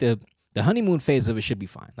 I think the honeymoon phase of it should be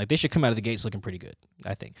fine. Like they should come out of the gates looking pretty good,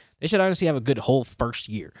 I think. They should honestly have a good whole first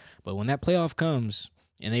year. But when that playoff comes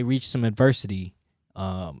and they reach some adversity,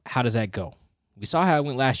 how does that go? We saw how it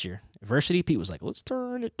went last year. Adversity, Pete was like, let's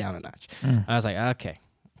turn it down a notch. I was like, okay,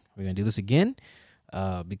 we're going to do this again.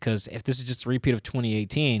 Because if this is just a repeat of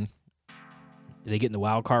 2018, they get in the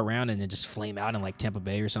wild card round and then just flame out in like Tampa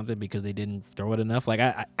Bay or something because they didn't throw it enough. Like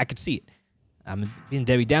I could see it. I'm being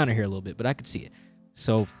Debbie Downer here a little bit, but I could see it.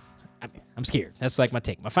 So I'm scared. That's like my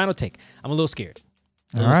take. My final take. I'm a little scared.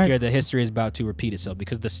 I'm a little scared that history is about to repeat itself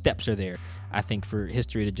because the steps are there. I think for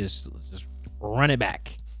history to just run it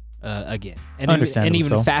back again, and an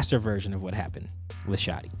even faster version of what happened with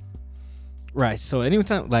Shoddy. Right. So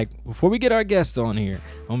anytime, like, before we get our guests on here,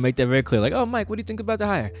 I'm going to make that very clear. Like, oh, Mike, what do you think about the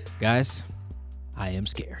hire? Guys, I am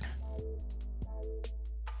scared.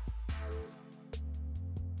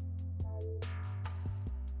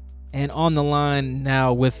 And on the line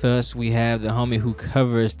now with us, we have the homie who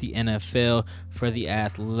covers the NFL for The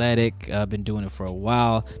Athletic. Been doing it for a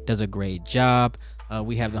while. Does a great job.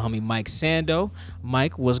 We have the homie Mike Sando.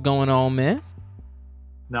 Mike, what's going on, man?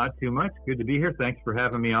 Not too much. Good to be here. Thanks for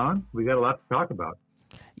having me on. We got a lot to talk about.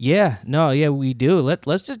 Yeah, we do.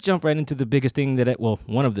 Let's just jump right into the biggest thing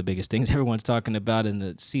one of the biggest things everyone's talking about in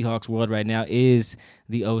the Seahawks world right now is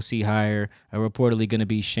the OC hire. Reportedly going to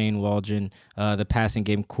be Shane Waldron, the passing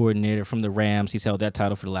game coordinator from the Rams. He's held that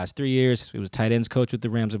title for the last 3 years. He was tight ends coach with the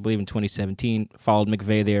Rams, I believe, in 2017. Followed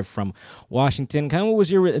McVay there from Washington. Kind of what was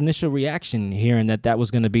your initial reaction hearing that was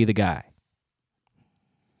going to be the guy?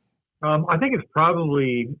 I think it's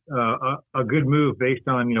probably a good move based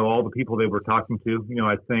on, all the people they were talking to.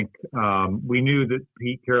 I think we knew that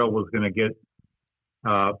Pete Carroll was going to get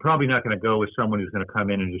probably not going to go with someone who's going to come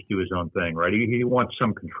in and just do his own thing, right? He wants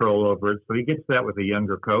some control over it. So he gets that with a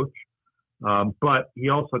younger coach. But he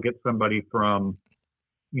also gets somebody from,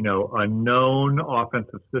 a known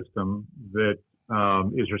offensive system that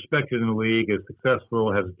is respected in the league, is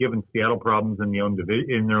successful, has given Seattle problems in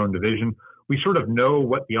their own division. We sort of know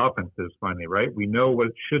what the offense is finally, right? We know what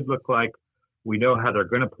it should look like. We know how they're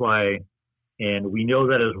going to play, and we know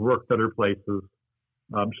that has worked other places.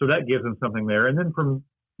 So that gives them something there. And then from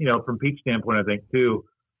Pete's standpoint, I think too,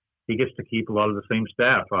 he gets to keep a lot of the same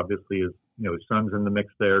staff. Obviously, his son's in the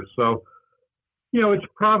mix there. So, it's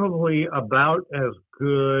probably about as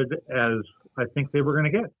good as I think they were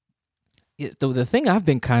going to get. Yeah, the thing I've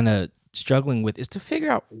been kind of struggling with is to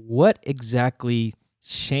figure out what exactly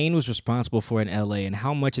Shane was responsible for in LA and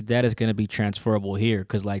how much of that is going to be transferable here.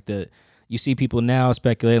 Because you see people now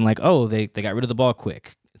speculating like, oh, they got rid of the ball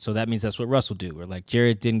quick, so that means that's what Russ will do. Or like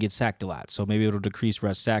Jared didn't get sacked a lot, so maybe it'll decrease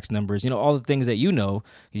Russ sacks numbers. All the things that you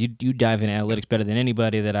dive into analytics better than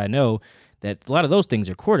anybody that I know. That a lot of those things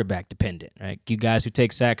are quarterback dependent, right? You guys who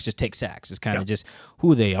take sacks just take sacks. It's kind of just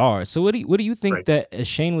who they are. So what do you think that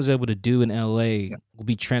Shane was able to do in LA will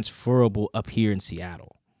be transferable up here in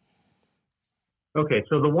Seattle? Okay,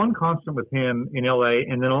 so the one constant with him in LA,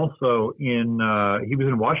 and then also he was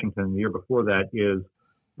in Washington the year before that, is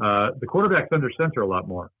the quarterback's under center a lot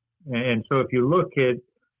more. And so if you look at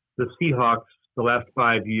the Seahawks the last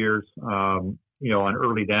 5 years, on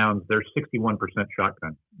early downs, they're 61%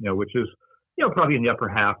 shotgun, which is probably in the upper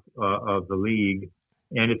half of the league.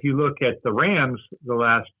 And if you look at the Rams, the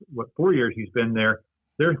last 4 years he's been there,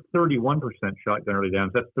 they're 31% shotgun early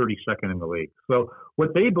downs. That's 32nd in the league. So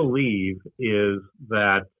what they believe is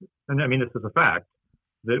that, and I mean this is a fact,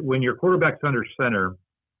 that when your quarterback's under center,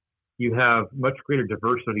 you have much greater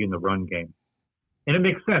diversity in the run game. And it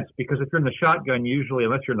makes sense because if you're in the shotgun, usually,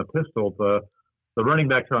 unless you're in the pistol, the running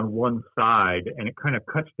back's on one side, and it kind of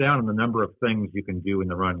cuts down on the number of things you can do in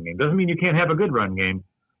the run game. Doesn't mean you can't have a good run game,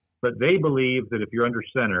 but they believe that if you're under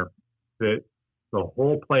center, that the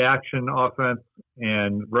whole play action offense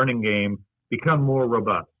and running game become more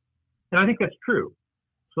robust. And I think that's true.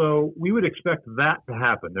 So we would expect that to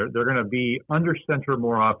happen. They're going to be under center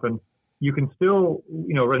more often. You can still,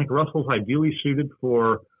 I think Russell's ideally suited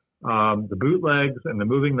for the bootlegs and the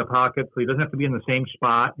moving the pocket, so he doesn't have to be in the same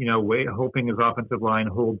spot, hoping his offensive line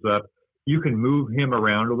holds up. You can move him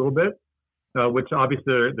around a little bit, which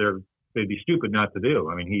obviously they'd be stupid not to do.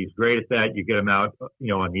 I mean, he's great at that. You get him out,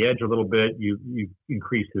 on the edge a little bit. You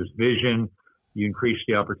increase his vision. You increase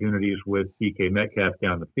the opportunities with DK Metcalf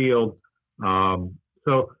down the field.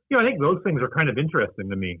 So, I think those things are kind of interesting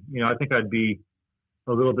to me. I think I'd be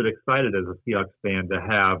a little bit excited as a Seahawks fan to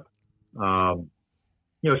have,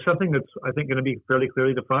 something that's, I think, going to be fairly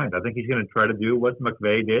clearly defined. I think he's going to try to do what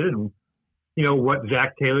McVay did and, what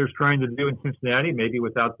Zach Taylor's trying to do in Cincinnati, maybe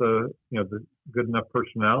without the good enough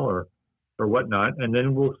personnel or whatnot. And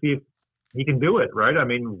then we'll see if he can do it, right? I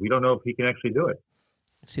mean, we don't know if he can actually do it.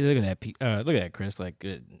 See, look at that, Chris. Like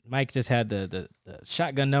Mike just had the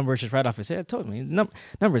shotgun numbers just right off his head. I told me,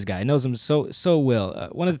 numbers guy knows him so well.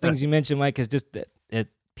 One of the things you mentioned, Mike, is just that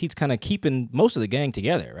Pete's kind of keeping most of the gang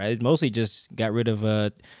together, right? Mostly just got rid of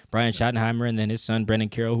Brian Schottenheimer, and then his son Brendan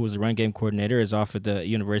Carroll, who was the run game coordinator, is off at the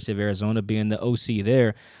University of Arizona, being the OC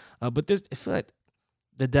there. But I feel like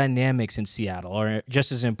the dynamics in Seattle are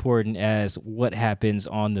just as important as what happens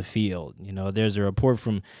on the field. There's a report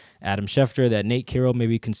from Adam Schefter that Nate Carroll may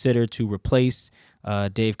be considered to replace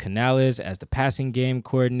Dave Canales as the passing game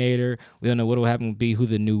coordinator. We don't know what will happen, be who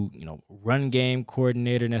the new run game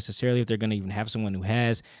coordinator necessarily, if they're going to even have someone who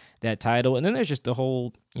has that title. And then there's just the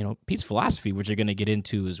whole Pete's philosophy, which you're going to get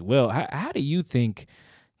into as well. How do you think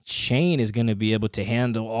Shane is going to be able to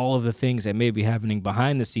handle all of the things that may be happening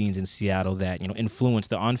behind the scenes in Seattle that influence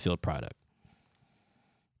the on-field product?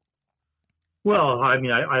 Well, I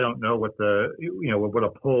mean, I don't know what what a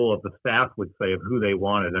poll of the staff would say of who they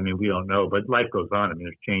wanted. I mean, we don't know, but life goes on. I mean,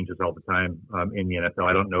 there's changes all the time in the NFL.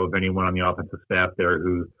 I don't know of anyone on the offensive staff there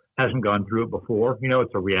who hasn't gone through it before.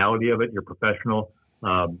 It's a reality of it. You're professional.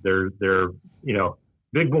 They're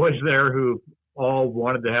big boys there who all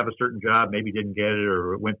wanted to have a certain job, maybe didn't get it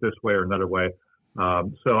or it went this way or another way.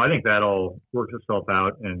 So I think that all works itself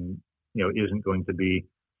out and, isn't going to be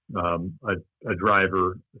a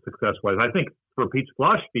driver success-wise. I think for Pete's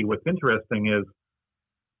philosophy, what's interesting is,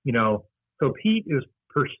 so Pete is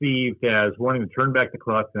perceived as wanting to turn back the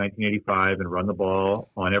clock to 1985 and run the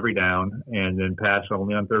ball on every down and then pass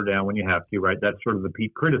only on third down when you have to, right? That's sort of the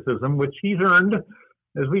Pete criticism, which he's earned.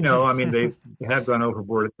 As we know, I mean, they have gone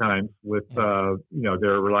overboard at times with,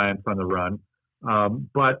 their reliance on the run.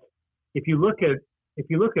 But if you look at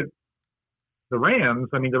the Rams,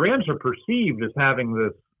 I mean, the Rams are perceived as having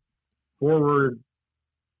this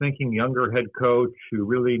forward-thinking younger head coach who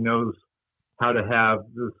really knows how to have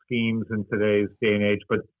the schemes in today's day and age.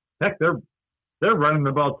 But heck, they're running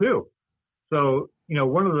the ball too. So,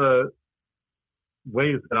 one of the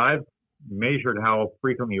ways that I've measured how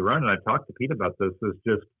frequently you run, and I've talked to Pete about this, is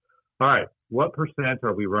just, all right, what percent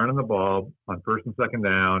are we running the ball on first and second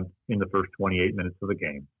down in the first 28 minutes of the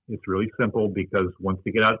game? It's really simple because once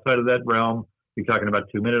you get outside of that realm, you're talking about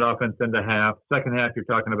 2-minute offense into half. Second half, you're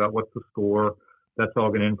talking about what's the score. That's all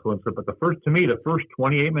going to influence it. But the first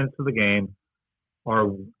 28 minutes of the game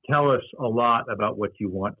tell us a lot about what you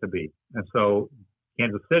want to be. And so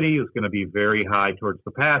Kansas City is going to be very high towards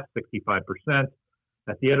the pass, 65%.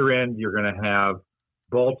 At the other end, you're going to have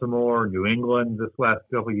Baltimore, New England this last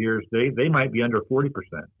couple of years. They might be under 40%.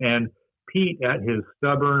 And Pete, at his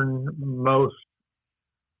stubborn most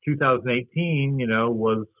 2018,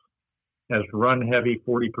 was as run heavy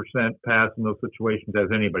 40% pass in those situations as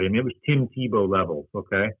anybody. I mean, it was Tim Tebow levels,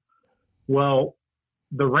 okay? Well,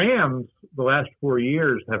 the Rams, the last 4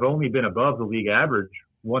 years, have only been above the league average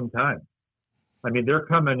one time. I mean, they're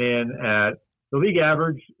coming in at the league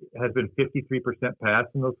average has been 53% pass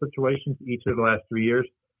in those situations each of the last 3 years.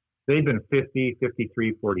 They've been 50,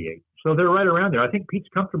 53, 48. So they're right around there. I think Pete's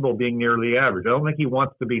comfortable being near league average. I don't think he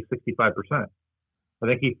wants to be 65%. I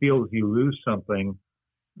think he feels you lose something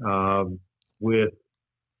with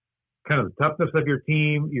kind of the toughness of your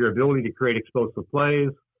team, your ability to create explosive plays,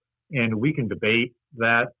 And we can debate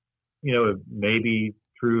that, it may be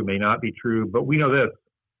true, may not be true, but we know this.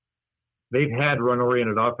 They've had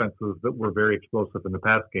run-oriented offenses that were very explosive in the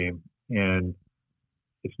pass game, and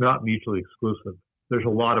it's not mutually exclusive. There's a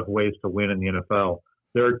lot of ways to win in the NFL.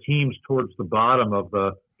 There are teams towards the bottom of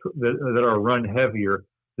that are run heavier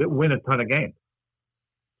that win a ton of games.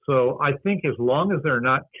 So I think as long as they're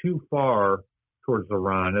not too far towards the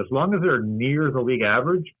run, as long as they're near the league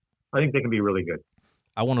average, I think they can be really good.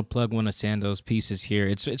 I want to plug one of Sando's pieces here.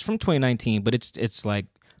 It's from 2019, but it's like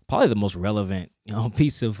probably the most relevant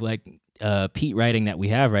piece of like Pete writing that we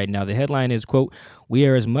have right now. The headline is, quote, "We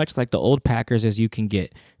are as much like the old Packers as you can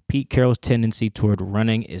get. Pete Carroll's tendency toward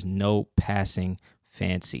running is no passing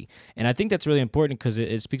fancy." And I think that's really important because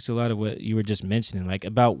it speaks to a lot of what you were just mentioning, like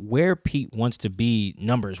about where Pete wants to be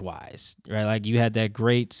numbers wise, right? Like you had that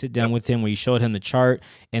great sit down with him where you showed him the chart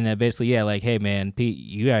and that basically, like, hey man, Pete,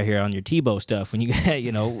 you out here on your Tebow stuff when you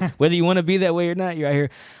whether you want to be that way or not, you're out here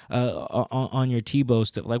on your Tebow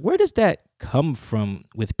stuff. Like, where does that come from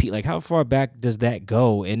with Pete? Like, how far back does that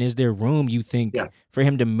go? And is there room, you think, for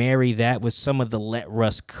him to marry that with some of the let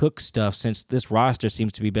Russ cook stuff, since this roster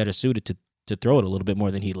seems to be better suited to throw it a little bit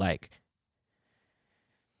more than he'd like?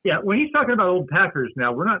 Yeah, when he's talking about old Packers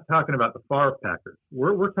now, we're not talking about the Favre Packers.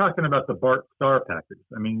 We're talking about the Bart Starr Packers.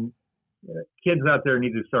 I mean, kids out there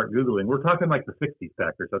need to start Googling. We're talking like the 60s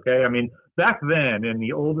Packers, okay? I mean, back then in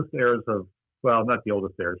the oldest eras of, well, not the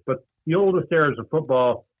oldest eras, but the oldest eras of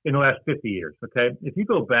football in the last 50 years, okay? If you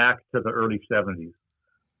go back to the early 70s,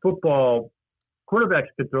 football, quarterbacks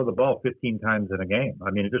could throw the ball 15 times in a game.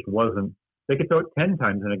 I mean, it just wasn't. They could throw it 10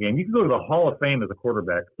 times in a game. You could go to the Hall of Fame as a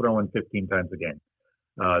quarterback throwing 15 times a game.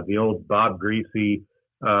 The old Bob Greasy,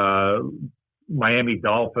 Miami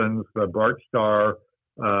Dolphins, Bart Starr,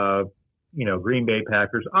 Green Bay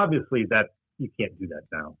Packers. Obviously, that you can't do that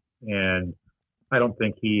now. And I don't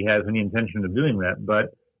think he has any intention of doing that.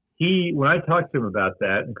 But when I talked to him about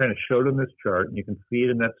that and kind of showed him this chart, and you can see it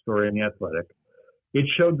in that story in The Athletic, it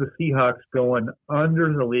showed the Seahawks going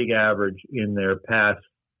under the league average in their pass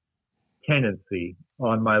tendency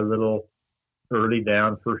on my little early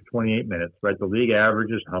down first 28 minutes, right? The league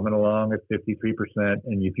average is humming along at 53%.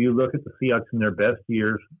 And if you look at the Seahawks in their best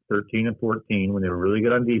years, 13 and 14, when they were really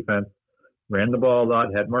good on defense, ran the ball a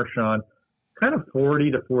lot, had Marshawn, kind of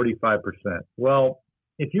 40 to 45%. Well,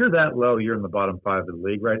 if you're that low, you're in the bottom five of the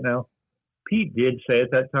league right now. Pete did say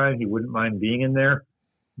at that time he wouldn't mind being in there,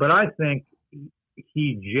 but I think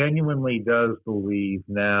he genuinely does believe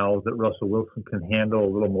now that Russell Wilson can handle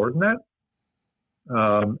a little more than that.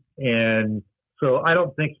 And so I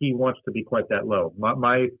don't think he wants to be quite that low.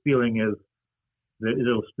 My feeling is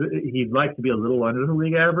that he'd like to be a little under the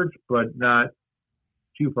league average, but not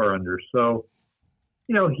too far under. So,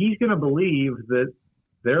 he's going to believe that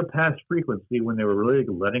their pass frequency when they were really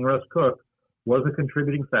letting Russ cook was a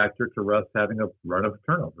contributing factor to Russ having a run of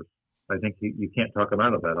turnovers. I think you can't talk him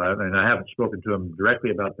out of that. I haven't spoken to him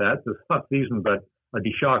directly about that this offseason, but I'd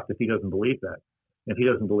be shocked if he doesn't believe that. If he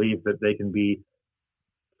doesn't believe that they can be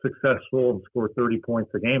successful and score 30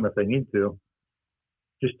 points a game if they need to,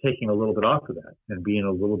 just taking a little bit off of that and being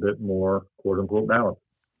a little bit more quote-unquote balanced.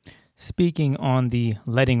 Speaking on the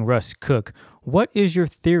letting Russ cook, what is your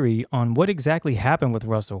theory on what exactly happened with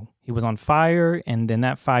Russell? He was on fire, and then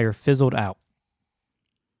that fire fizzled out.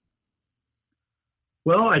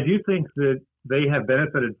 Well, I do think that they have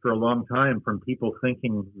benefited for a long time from people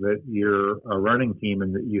thinking that you're a running team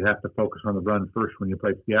and that you have to focus on the run first when you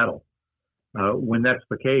play Seattle. When that's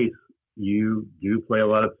the case, you do play a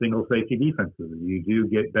lot of single safety defenses. You do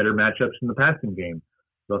get better matchups in the passing game.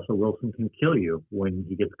 Russell Wilson can kill you when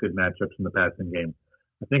he gets good matchups in the passing game.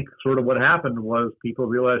 I think sort of what happened was people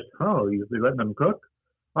realized, they're letting them cook.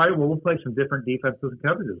 All right, well, we'll play some different defenses and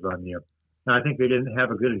coverages on you. And I think they didn't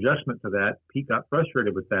have a good adjustment to that. Pete got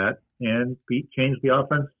frustrated with that, and Pete changed the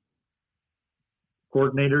offense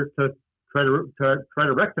coordinator to try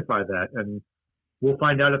to rectify that. And we'll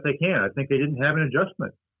find out if they can. I think they didn't have an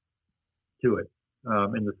adjustment to it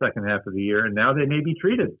in the second half of the year, and now they may be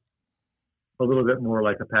treated a little bit more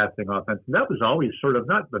like a passing offense. And that was always sort of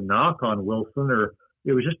not the knock on Wilson, or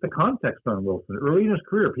it was just the context on Wilson. Early in his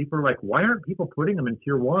career, people are like, why aren't people putting him in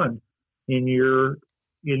tier one in your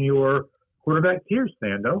quarterback tiers,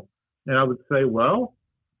 Sando? And I would say, well,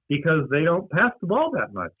 because they don't pass the ball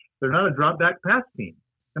that much. They're not a drop back pass team.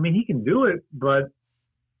 I mean, he can do it, but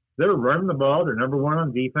they're running the ball. They're number one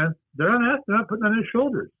on defense. They're not putting it on his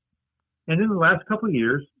shoulders. And in the last couple of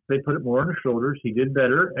years, they put it more on his shoulders. He did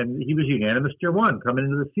better, and he was unanimous tier one coming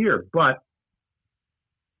into this year. But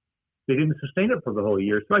they didn't sustain it for the whole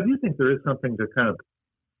year. So I do think there is something to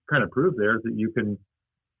kind of prove there, that you can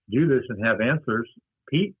do this and have answers.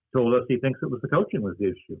 Pete told us he thinks it was the coaching was the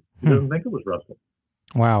issue. He doesn't think it was Russell.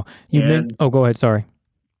 Wow. Go ahead. Sorry.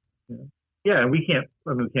 Yeah, and we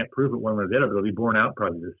can't prove it one way or the other, but it'll be borne out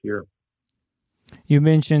probably this year. You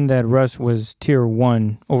mentioned that Russ was tier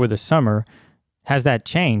 1 over the summer. Has that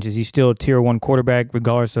changed? Is he still a tier 1 quarterback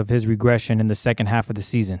regardless of his regression in the second half of the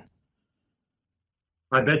season?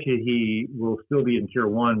 I bet you he will still be in tier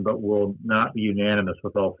 1, but will not be unanimous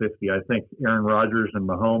with all 50. I think Aaron Rodgers and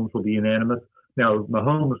Mahomes will be unanimous. Now,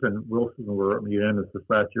 Mahomes and Wilson were unanimous this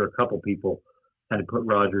last year. A couple people had to put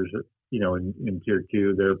Rodgers, in tier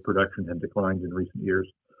 2. Their production had declined in recent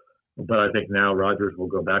years. But I think now Rodgers will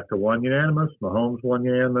go back to 1 unanimous, Mahomes 1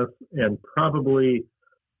 unanimous, and probably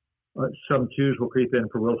some 2s will creep in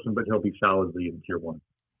for Wilson, but he'll be solidly in tier 1.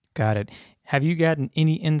 Got it. Have you gotten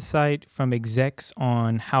any insight from execs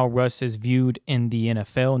on how Russ is viewed in the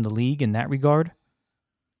NFL and the league in that regard?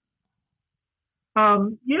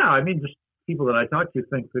 Yeah, I mean, just people that I talk to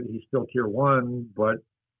think that he's still tier 1, but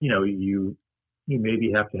you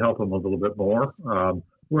maybe have to help him a little bit more.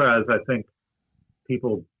 Whereas I think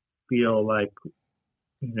people feel like,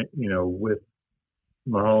 with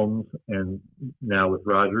Mahomes and now with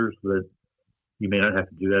Rodgers, that you may not have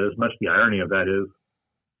to do that as much. The irony of that is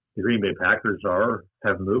the Green Bay Packers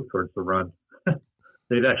have moved towards the run.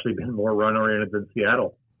 They've actually been more run-oriented than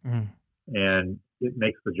Seattle. And it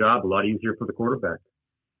makes the job a lot easier for the quarterback.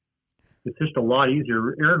 It's just a lot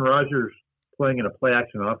easier. Aaron Rodgers playing in a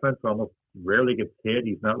play-action offense almost rarely gets hit.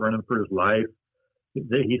 He's not running for his life.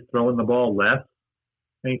 He's throwing the ball less,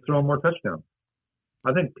 and he's throwing more touchdowns.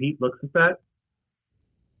 I think Pete looks at that,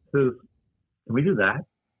 says, can we do that?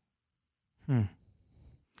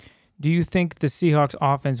 Do you think the Seahawks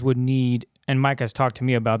offense would need, and Mike has talked to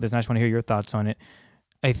me about this, and I just want to hear your thoughts on it,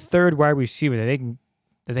 a third wide receiver that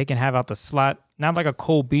they can have out the slot, not like a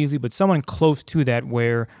Cole Beasley, but someone close to that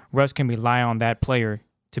where Russ can rely on that player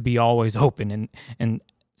to be always open in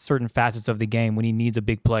certain facets of the game when he needs a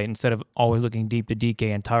big play instead of always looking deep to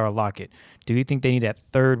DK and Tyler Lockett. Do you think they need that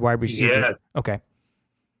third wide receiver? Yes. Okay.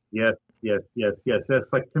 Yes.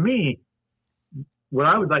 That's like, to me, what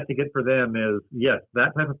I would like to get for them is, yes,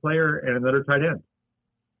 that type of player and another tight end.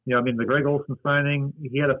 The Greg Olsen signing,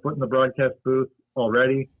 he had a foot in the broadcast booth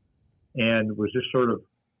already and was just sort of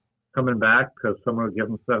coming back because someone would give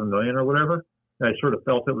him $7 million or whatever. And I sort of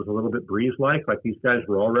felt it was a little bit Breeze-like these guys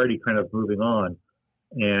were already kind of moving on.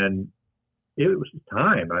 And it was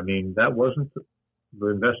time. I mean, that wasn't the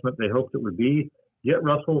investment they hoped it would be. Get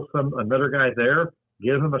Russell another guy there,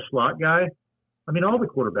 give him a slot guy. I mean, all the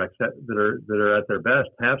quarterbacks that are at their best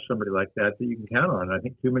have somebody like that you can count on. And I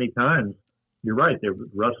think too many times, you're right,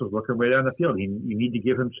 Russell's looking way down the field. You need to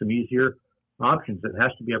give him some easier options. It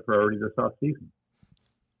has to be a priority this offseason.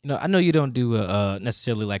 I know you don't do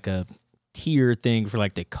necessarily like a tier thing for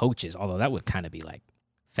like the coaches, although that would kind of be like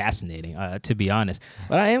fascinating, to be honest.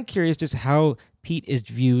 But I am curious just how Pete is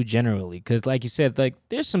viewed generally, because like you said, like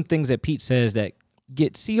there's some things that Pete says that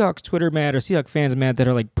get Seahawks Twitter mad or Seahawks fans mad that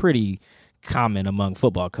are like pretty common among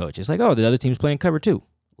football coaches. Like, oh, the other team's playing cover 2.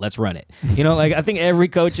 Let's run it. I think every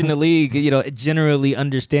coach in the league, generally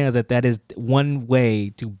understands that is one way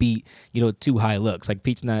to beat, too high looks. Like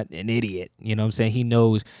Pete's not an idiot. You know what I'm saying? He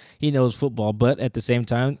knows football, but at the same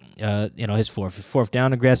time, his fourth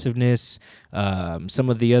down aggressiveness, some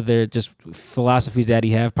of the other just philosophies that he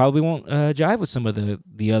have probably won't jive with some of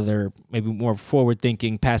the other maybe more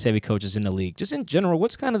forward-thinking, pass-heavy coaches in the league. Just in general,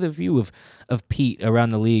 what's kind of the view of Pete around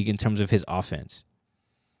the league in terms of his offense?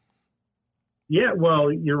 Yeah,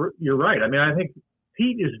 well, you're right. I mean, I think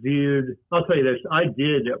Pete is viewed. I'll tell you this. I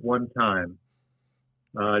did at one time.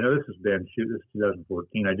 I know this is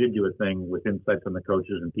 2014. I did do a thing with Insights on the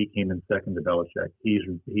Coaches, and Pete came in second to Belichick. He's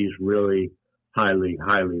really highly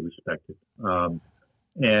respected,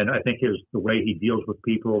 and I think the way he deals with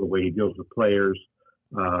people, the way he deals with players,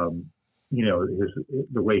 the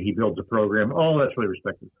way he builds a program, all that's really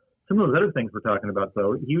respected. Some of those other things we're talking about,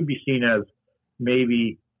 though, he would be seen as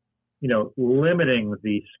maybe, limiting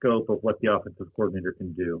the scope of what the offensive coordinator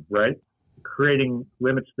can do, right? Creating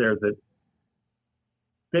limits there that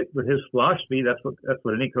fit with his philosophy. That's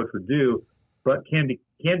what any coach would do, but can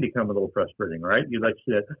become a little frustrating, right? You'd like to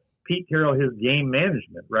see that. Pete Carroll, his game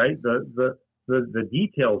management, right? The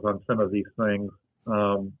details on some of these things,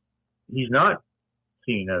 he's not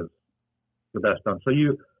seen as the best on. So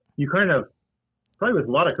you kind of, probably with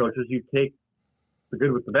a lot of coaches, you take the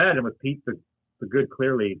good with the bad, and with Pete, the good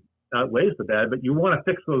clearly outweighs the bad, but you want to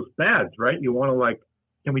fix those bads, right? You want to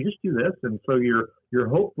can we just do this? And so you're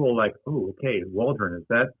hopeful, oh, okay, Waldron,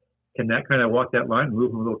 can that kind of walk that line and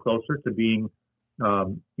move them a little closer to being,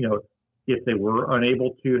 if they were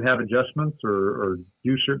unable to have adjustments or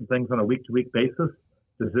do certain things on a week-to-week basis,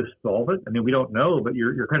 Does this solve it? I mean, we don't know, but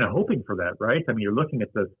you're kind of hoping for that, right? I mean, you're looking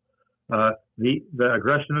at the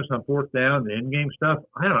aggressiveness on fourth down, the in-game stuff.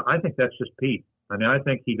 I don't know. I think that's just Pete. I mean, I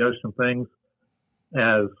think he does some things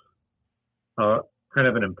as kind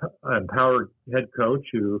of an empowered head coach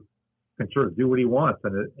who can sort of do what he wants,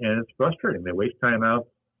 and it's frustrating. They waste timeouts.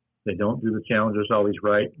 They don't do the challenges always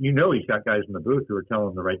right. You know, he's got guys in the booth who are telling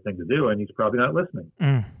him the right thing to do, and he's probably not listening.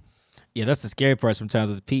 Yeah, that's the scary part sometimes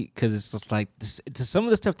with Pete, because it's just like some of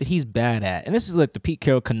the stuff that he's bad at, and this is like the Pete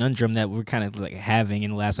Carroll conundrum that we're kind of like having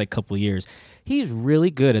in the last like couple of years. He's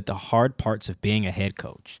really good at the hard parts of being a head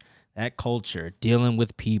coach. That culture, dealing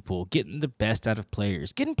with people, getting the best out of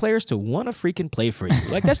players, getting players to want to freaking play for you.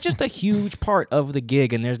 Like, that's just a huge part of the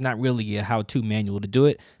gig, and there's not really a how-to manual to do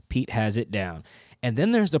it. Pete has it down. And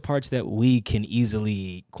then there's the parts that we can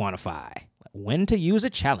easily quantify. When to use a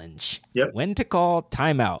challenge, when to call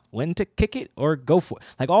timeout, when to kick it or go for it.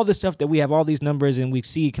 Like all this stuff that we have all these numbers and we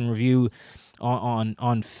see can review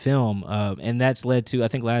on film. And that's led to, I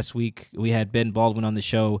think last week we had Ben Baldwin on the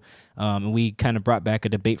show, and we kind of brought back a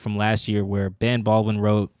debate from last year where Ben Baldwin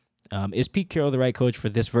wrote, is Pete Carroll the right coach for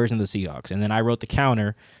this version of the Seahawks? And then I wrote the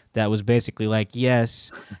counter that was basically like,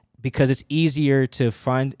 yes, because it's easier to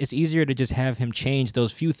just have him change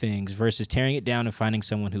those few things versus tearing it down and finding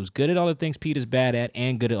someone who's good at all the things Pete is bad at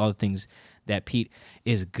and good at all the things that Pete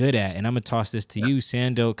is good at. And I'm going to toss this to you,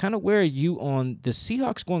 Sando. Kind of where are you on the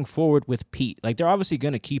Seahawks going forward with Pete? Like, they're obviously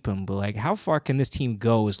going to keep him, but like, how far can this team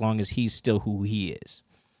go as long as he's still who he is?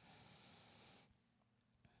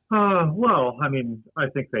 Well, I mean, I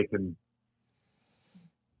think they can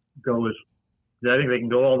go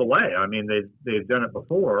all the way. I mean, they've done it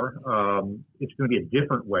before. It's going to be a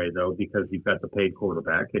different way though, because you've got the paid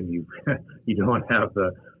quarterback and you don't have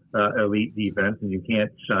the elite defense, and you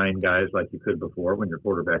can't sign guys like you could before when your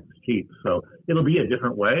quarterback is cheap. So it'll be a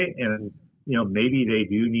different way, and maybe they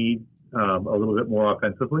do need a little bit more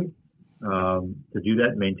offensively to do that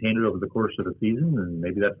and maintain it over the course of the season, and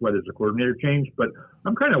maybe that's why there's a coordinator change. But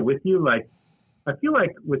I'm kind of with you. Like, I feel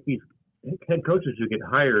like with these head coaches who get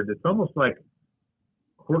hired, it's almost like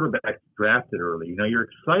quarterbacks drafted early. You're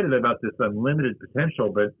excited about this unlimited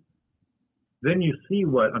potential, but then you see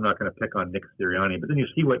what, I'm not going to pick on Nick Sirianni, but then you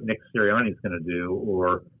see what Nick Sirianni is going to do,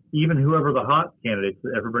 or even whoever the hot candidates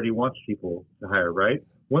that everybody wants people to hire, right?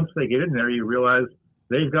 Once they get in there, you realize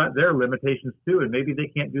they've got their limitations too, and maybe they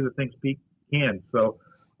can't do the things Pete can. So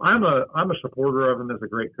I'm a supporter of him as a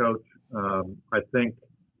great coach. I think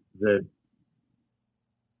that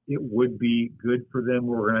it would be good for them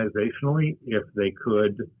organizationally if they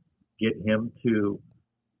could get him to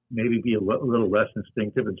maybe be a little less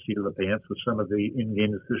instinctive and seat of the pants with some of the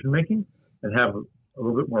in-game decision-making and have a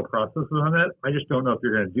little bit more processes on that. I just don't know if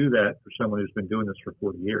you're going to do that for someone who's been doing this for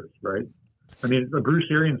 40 years, right? I mean, Bruce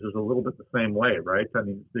Arians is a little bit the same way, right? I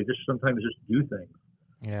mean, they just sometimes just do things.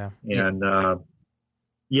 Yeah. And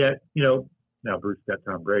yet, now Bruce got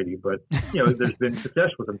Tom Brady, but, there's been success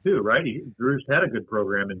with him too, right? Bruce had a good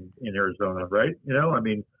program in Arizona, right? I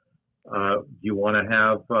mean, do you want to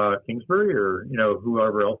have Kingsbury or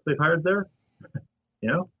whoever else they've hired there?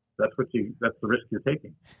 That's the risk you're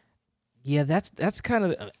taking. Yeah, that's kind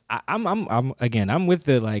of I'm with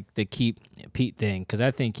the keep Pete thing, because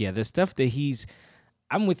I think the stuff that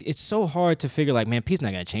it's so hard to figure, like, man, Pete's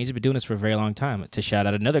not going to change. He's been doing this for a very long time. To shout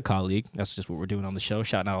out another colleague, that's just what we're doing on the show,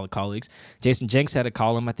 shouting out all the colleagues. Jason Jenks had a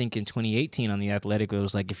column, I think, in 2018 on The Athletic. It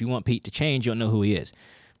was like, if you want Pete to change, you'll know who he is.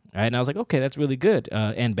 Right? And I was like, okay, that's really good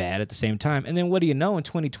and bad at the same time. And then what do you know? In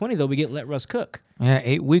 2020, though, we get Let Russ Cook. Yeah,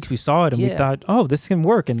 8 weeks we saw it, and we thought, oh, this can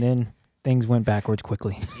work. And then things went backwards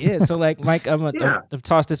quickly. Yeah, so, like, Mike, I'm going to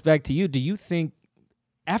toss this back to you. Do you think,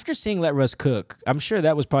 after seeing Let Russ Cook, I'm sure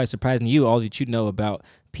that was probably surprising to you, all that you know about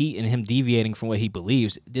Pete and him deviating from what he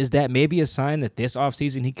believes. Is that maybe a sign that this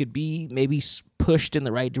offseason he could be maybe pushed in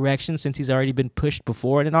the right direction, since he's already been pushed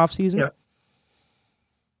before in an offseason? Yeah.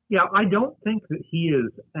 Yeah, I don't think that he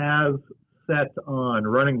is as set on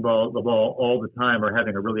running the ball all the time or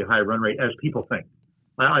having a really high run rate as people think.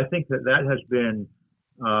 I think that has been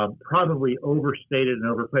probably overstated and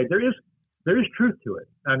overplayed. There is truth to it.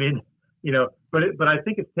 I mean, but I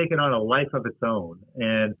think it's taken on a life of its own,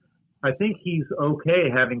 and I think he's okay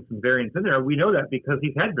having some variance in there. We know that because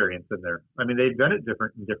he's had variance in there. I mean, they've done it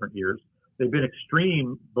in different years. They've been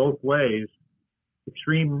extreme both ways,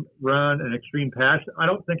 extreme run and extreme pass. I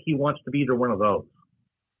don't think he wants to be either one of those.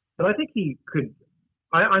 But I think he could.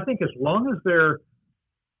 I think as long as they're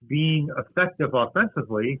being effective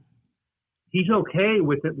offensively, he's okay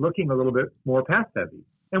with it looking a little bit more pass heavy.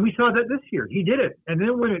 And we saw that this year. He did it. And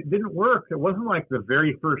then when it didn't work, it wasn't like the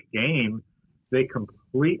very first game they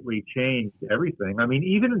completely changed everything. I mean,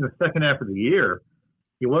 even in the second half of the year,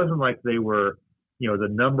 It wasn't like they were, the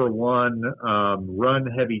number one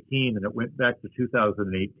run-heavy team, and it went back to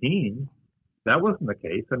 2018. That wasn't the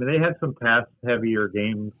case. I mean, they had some pass-heavier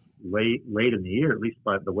games late in the year, at least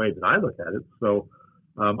by the way that I look at it. So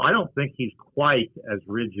I don't think he's quite as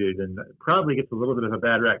rigid, and probably gets a little bit of a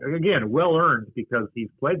bad rap. Again, well-earned because he's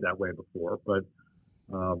played that way before, but,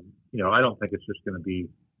 I don't think it's just going to be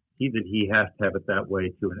that he has to have it that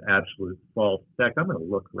way to an absolute fault. In fact, I'm going to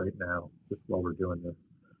look right now just while we're doing this.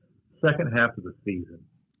 Second half of the season.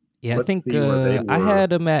 Yeah, Let's I think see where they I were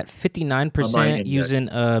had him at on my 59% index. using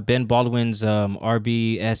Ben Baldwin's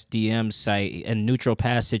RBSDM site and neutral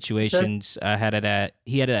pass situations. I had it at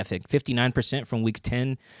he had it at 59% from weeks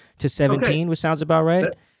 10 to 17, which sounds about right.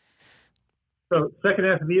 So second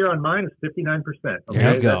half of the year on mine is 59%. Okay?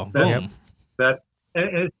 There you go. That's, Boom.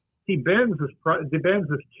 and see, Ben's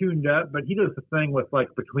is tuned up, but he does the thing with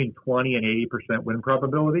like between 20 and 80% win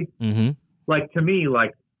probability. Mm-hmm. Like to me,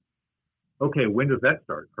 okay, when does that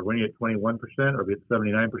start? Are we at 21% or are we at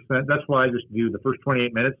 79%? That's why I just do the first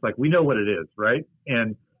 28 minutes. Like we know what it is, right?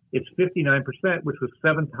 And it's 59%, which was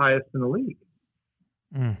seventh highest in the league.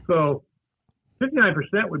 Mm. So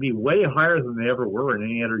 59% would be way higher than they ever were in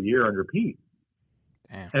any other year under Pete.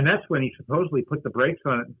 Damn. And that's when he supposedly put the brakes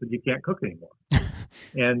on it and said, you can't cook anymore.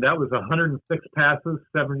 And that was 106 passes,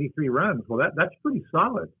 73 runs. Well, that's pretty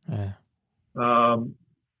solid. Yeah.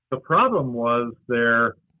 The problem was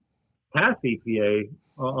their pass EPA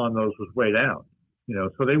on those was way down,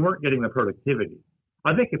 so they weren't getting the productivity.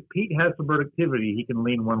 I think if Pete has the productivity, he can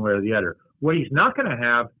lean one way or the other. What he's not going to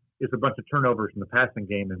have is a bunch of turnovers in the passing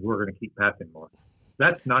game, and we're going to keep passing more.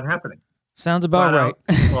 That's not happening. Sounds about right.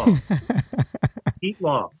 Pete's law. Pete's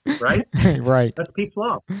law, right? Right. That's Pete's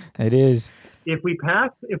law. It is. If we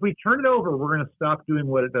turn it over, we're going to stop doing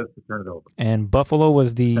what it does to turn it over. And Buffalo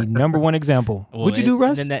was the number one example. Well, What'd you do,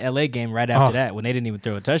 Russ? And then that LA game right after that, when they didn't even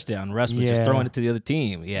throw a touchdown, Russ was just throwing it to the other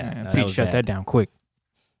team. Yeah, Pete shut that down quick.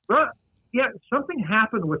 Yeah, something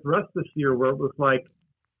happened with Russ this year where it was like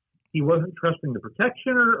he wasn't trusting the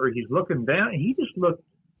protection or he's looking down. He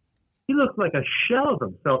looked like a shell of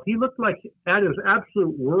himself. He looked like at his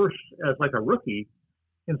absolute worst as like a rookie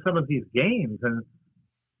in some of these games. And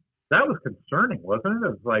that was concerning, wasn't it?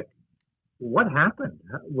 It was like, what happened?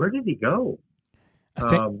 Where did he go? I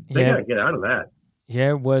think, they got to get out of that.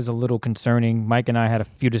 Yeah, it was a little concerning. Mike and I had a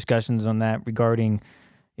few discussions on that regarding,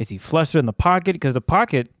 is he flustered in the pocket? Because the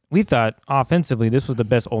pocket, we thought offensively, this was the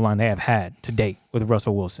best O-line they have had to date with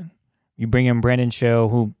Russell Wilson. You bring in Brandon Shell,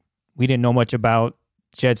 who we didn't know much about.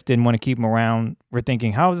 Jets didn't want to keep him around. We're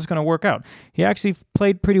thinking, how is this going to work out? He actually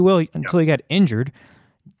played pretty well until he got injured.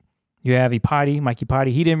 You have Mikey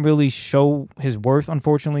Potty. He didn't really show his worth,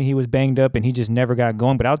 unfortunately. He was banged up, and he just never got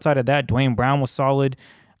going. But outside of that, Dwayne Brown was solid.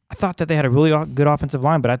 I thought that they had a really good offensive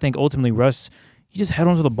line, but I think ultimately Russ, he just held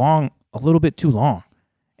onto the ball a little bit too long.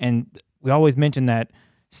 And we always mention that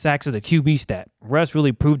sacks is a QB stat. Russ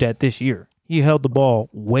really proved that this year. He held the ball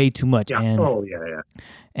way too much. Yeah.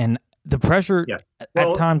 And the pressure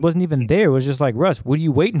at times wasn't even there. It was just like, Russ, what are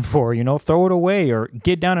you waiting for? Throw it away or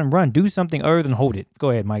get down and run. Do something other than hold it. Go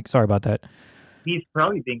ahead, Mike. Sorry about that. He's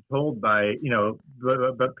probably being told by,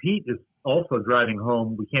 but Pete is also driving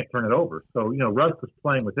home, we can't turn it over. So, Russ is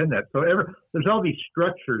playing within that. So there's all these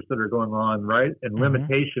structures that are going on, right? And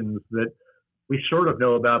limitations that we sort of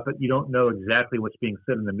know about, but you don't know exactly what's being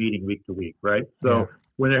said in the meeting week to week, right? So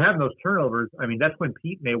when they're having those turnovers, I mean, that's when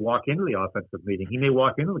Pete may walk into the offensive meeting. He may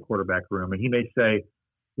walk into the quarterback room and he may say,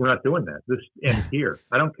 we're not doing that. This ends here.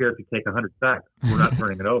 I don't care if you take 100 sacks. We're not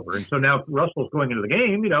turning it over. And so now Russell's going into the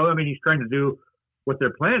game, he's trying to do what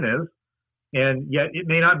their plan is. And yet it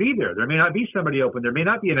may not be there. There may not be somebody open. There may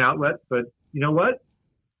not be an outlet, but you know what?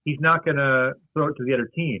 He's not going to throw it to the other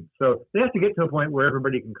team. So they have to get to a point where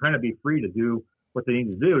everybody can kind of be free to do what they need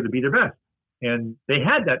to do to be their best. And they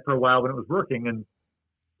had that for a while when it was working, and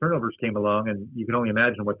turnovers came along, and you can only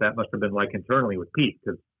imagine what that must have been like internally with Pete,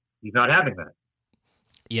 because he's not having that.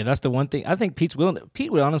 Yeah, that's the one thing. I think Pete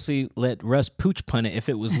would honestly let Russ pooch punt it if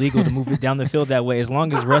it was legal to move it down the field that way, as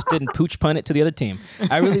long as Russ didn't pooch punt it to the other team.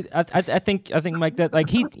 I think Mike,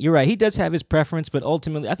 that you're right. He does have his preference, but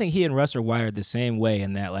ultimately, I think he and Russ are wired the same way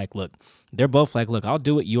in that, look, they're both look, I'll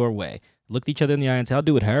do it your way. Look each other in the eye and say, I'll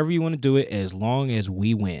do it however you want to do it as long as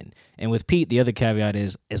we win. And with Pete, the other caveat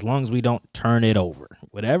is as long as we don't turn it over.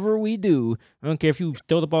 Whatever we do, I don't care if you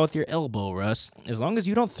throw the ball with your elbow, Russ, as long as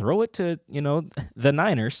you don't throw it to, the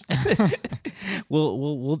Niners,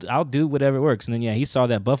 I'll do whatever works. And then, he saw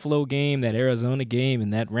that Buffalo game, that Arizona game,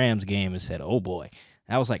 and that Rams game and said, oh, boy,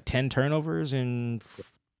 that was 10 turnovers in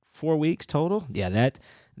 4 weeks total. Yeah,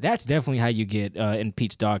 that's definitely how you get in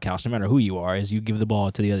Pete's doghouse, no matter who you are, is you give the ball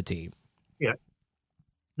to the other team. Yeah.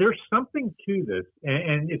 there's something to this,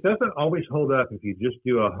 and it doesn't always hold up if you just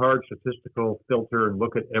do a hard statistical filter and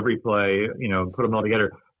look at every play, and put them all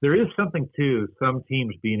together. There is something to some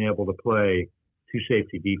teams being able to play two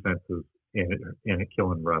safety defenses and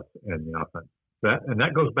killing Russ and the offense.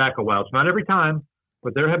 That goes back a while. It's not every time,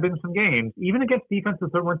 but there have been some games, even against defenses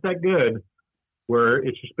that weren't that good, where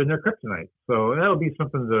it's just been their kryptonite. So that'll be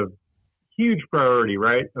something the huge priority,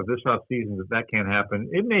 right, of this offseason that can't happen.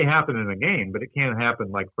 It may happen in a game, but it can't happen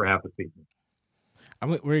like for half a season.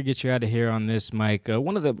 We're going to get you out of here on this, Mike.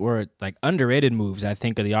 One of the underrated moves, I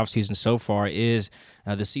think, of the offseason so far is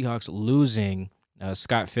the Seahawks losing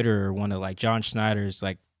Scott Fitterer, one of John Schneider's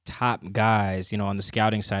top guys, on the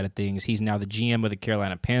scouting side of things. He's now the GM of the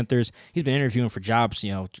Carolina Panthers. He's been interviewing for jobs,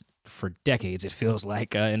 for decades, it feels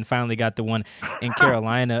like, and finally got the one in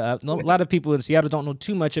Carolina. A lot of people in Seattle don't know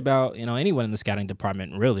too much about, anyone in the scouting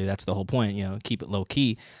department, really. That's the whole point, keep it low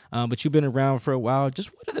key. But you've been around for a while.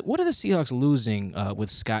 Just what are the Seahawks losing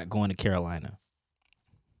with Scott going to Carolina?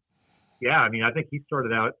 Yeah, I think he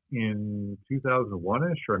started out in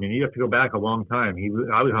 2001-ish. You have to go back a long time.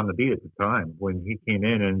 I was on the beat at the time when he came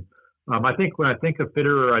in. And I think when I think of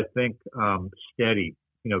Fitterer, I think steady,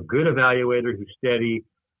 good evaluator who's steady,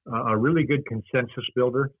 a really good consensus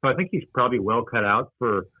builder. So I think he's probably well cut out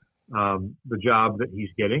for the job that he's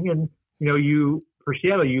getting. And, for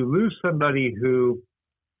Seattle, you lose somebody who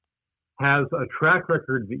has a track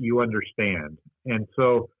record that you understand. And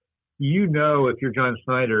so, if you're John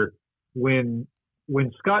Schneider, when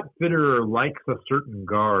Scott Fitterer likes a certain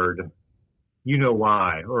guard, you know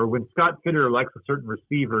why. Or when Scott Fitterer likes a certain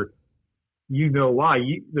receiver, you know why.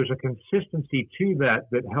 There's a consistency to that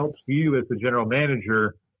helps you as the general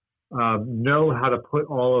manager know how to put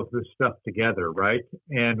all of this stuff together, right?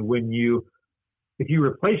 And if you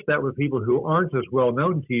replace that with people who aren't as well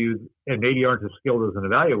known to you and maybe aren't as skilled as an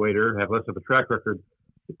evaluator, have less of a track record,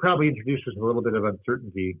 it probably introduces a little bit of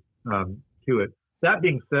uncertainty to it. That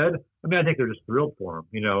being said, I think they're just thrilled for him,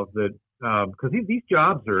 because these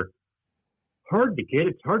jobs are hard to get.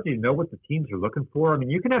 It's hard to know what the teams are looking for.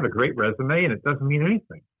 You can have a great resume and it doesn't mean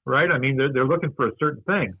anything, right? They're looking for a certain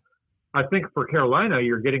thing. I think for Carolina,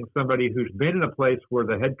 you're getting somebody who's been in a place where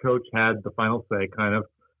the head coach had the final say, kind of,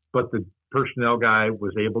 but the personnel guy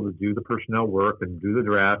was able to do the personnel work and do the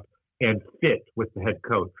draft and fit with the head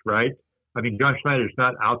coach, right? John Schneider's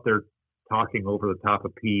not out there talking over the top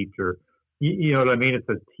of Pete or, you know what I mean? It's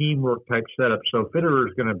a teamwork type setup. So Fitterer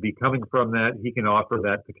is going to be coming from that. He can offer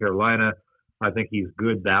that to Carolina. I think he's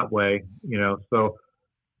good that way, so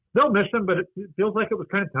they'll miss him, but it feels like it was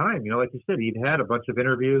kind of time. Like you said, he'd had a bunch of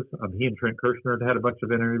interviews. He and Trent Kirshner had a bunch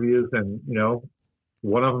of interviews, and,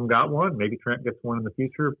 one of them got one. Maybe Trent gets one in the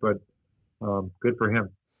future, but good for him.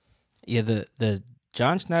 Yeah, the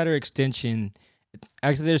John Schneider extension,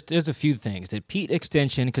 actually, there's a few things. The Pete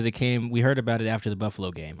extension, because we heard about it after the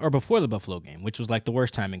Buffalo game, or before the Buffalo game, which was the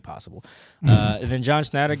worst timing possible. And then John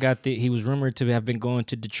Schneider he was rumored to have been going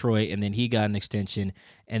to Detroit, and then he got an extension,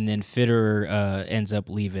 and then Fitterer ends up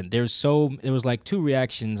leaving. There was two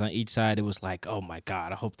reactions on each side. It was oh my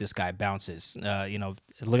God, I hope this guy bounces.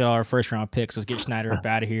 Look at all our first round picks. Let's get Schneider up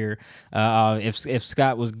out of here. If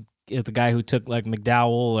Scott was the guy who took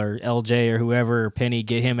McDowell or LJ or whoever, or Penny,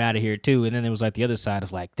 get him out of here too. And then there was the other side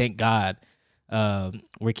of thank God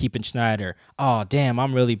we're keeping Schneider. Oh damn,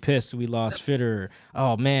 I'm really pissed we lost Fitterer.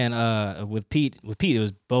 Oh man, with Pete it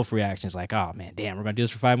was both reactions, oh man, damn, we're gonna do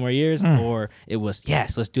this for 5 more years, or it was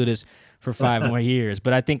yes, let's do this for 5 more years.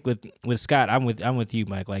 But I think with Scott, I'm with you,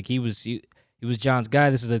 Mike. He was John's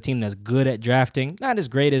guy. This is a team that's good at drafting. Not as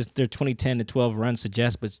great as their 2010 to 12 run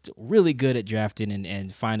suggests, but still really good at drafting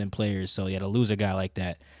and finding players. So, to lose a guy like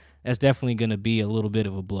that, that's definitely going to be a little bit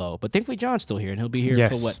of a blow. But thankfully, John's still here, and he'll be here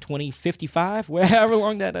till 2055, however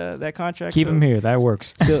long that contract. Keep him here. That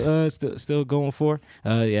works. Still going for.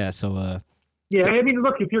 Yeah. So. Yeah,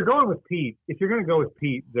 look, if you're going with Pete, if you're going to go with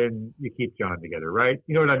Pete, then you keep John together, right?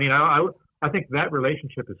 You know what I mean? I think that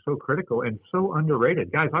relationship is so critical and so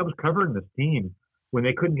underrated. Guys, I was covering this team when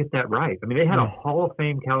they couldn't get that right. They had a Hall of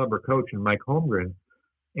Fame caliber coach in Mike Holmgren,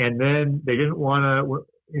 and then they had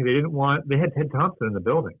Ted Thompson in the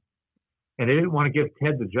building. And they didn't want to give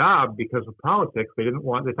Ted the job because of politics. They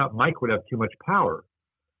thought Mike would have too much power.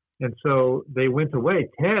 And so they went away.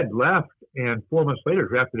 Ted left, and 4 months later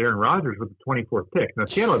drafted Aaron Rodgers with the 24th pick. Now,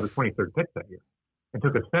 Seattle had the 23rd pick that year and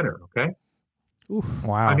took a center, okay? Oof,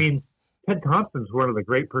 wow. Ted Thompson's one of the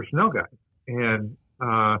great personnel guys, and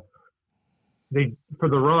they, for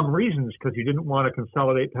the wrong reasons, because you didn't want to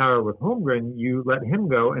consolidate power with Holmgren, you let him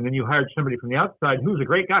go, and then you hired somebody from the outside who's a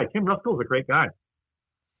great guy. Tim Ruskell's a great guy,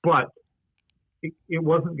 but it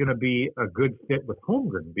wasn't going to be a good fit with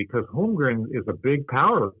Holmgren, because Holmgren is a big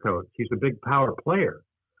power coach. He's a big power player.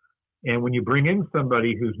 And when you bring in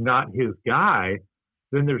somebody who's not his guy,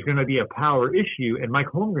 then there's going to be a power issue. And Mike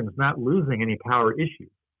Holmgren's not losing any power issues.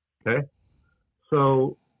 Okay.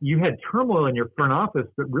 So you had turmoil in your front office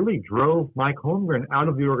that really drove Mike Holmgren out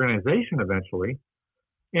of the organization eventually.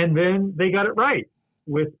 And then they got it right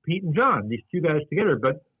with Pete and John, these two guys together.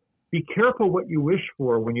 But be careful what you wish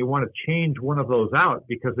for when you want to change one of those out,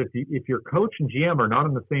 because if your coach and GM are not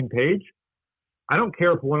on the same page, I don't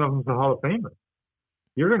care if one of them's a Hall of Famer.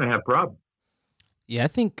 You're going to have problems. Yeah, I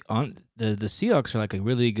think on the Seahawks are like a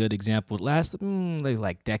really good example. Last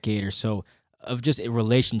like decade or so of just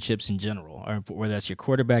relationships in general, or whether that's your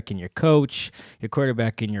quarterback and your coach, your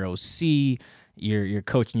quarterback and your OC, your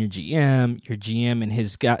coach and your GM and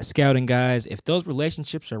his scouting guys. If those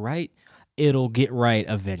relationships are right, it'll get right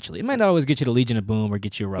eventually. It might not always get you to Legion of Boom or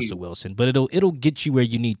get you a Russell Wilson, but it'll get you where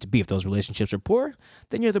you need to be. If those relationships are poor,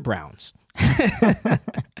 then you're the Browns.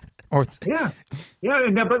 Yeah.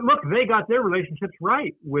 But look, they got their relationships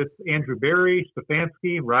right with Andrew Berry,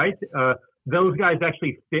 Stefanski, right? Those guys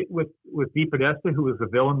actually fit with DePodesta, who was the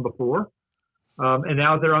villain before, and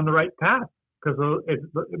now they're on the right path, because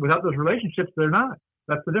without those relationships, they're not.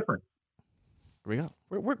 That's the difference. Here we go.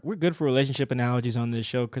 We're good for relationship analogies on this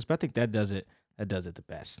show, Chris, but I think that does it. That does it the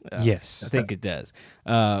best. Yes, I think it does.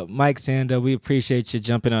 Mike Sando, we appreciate you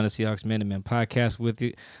jumping on the Seahawks Man to Man podcast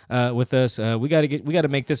with us. We got to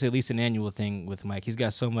make this at least an annual thing with Mike. He's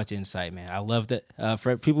got so much insight, man. I love that.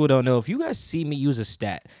 For people who don't know, if you guys see me use a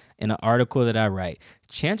stat in an article that I write,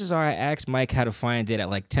 chances are I asked Mike how to find it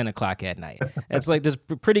at like 10 o'clock at night. That's like, there's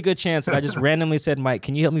a pretty good chance that I just randomly said, Mike,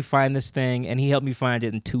 can you help me find this thing? And he helped me find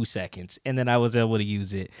it in 2 seconds. And then I was able to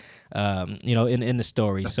use it, in the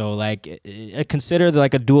story. So like, consider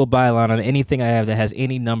like a dual byline on anything I have that has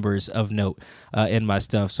any numbers of note in my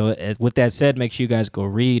stuff. So with that said, make sure you guys go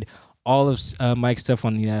read all of Mike's stuff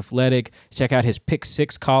on The Athletic. Check out his Pick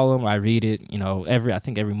 6 column. I read it,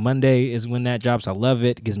 every Monday is when that drops. I love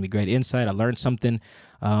it. It gives me great insight. I learn something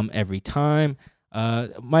every time.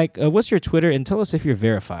 Mike, what's your Twitter? And tell us if you're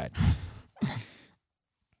verified.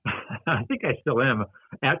 I think I still am.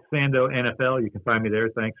 At Sando NFL. You can find me there.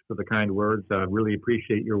 Thanks for the kind words. I really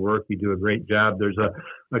appreciate your work. You do a great job. There's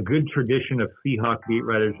a good tradition of Seahawk beat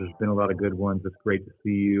writers. There's been a lot of good ones. It's great to see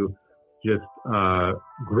you just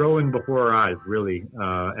growing before our eyes, really,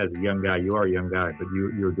 as a young guy. You are a young guy, but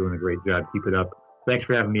you're doing a great job. Keep it up. Thanks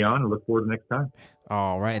for having me on, and look forward to next time.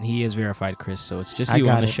 All right, and he is verified, Chris, so it's just you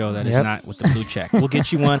on the show that is not with the blue check. We'll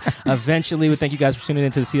get you one eventually. We thank you guys for tuning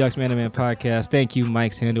into the Seahawks Man to Man podcast. Thank you,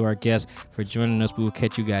 Mike Sando, our guest, for joining us. We will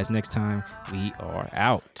catch you guys next time. We are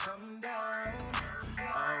out.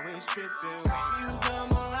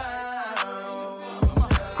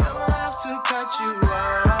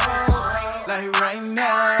 Right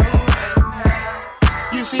now,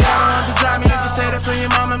 you see, I don't have to drive me. You can say that for your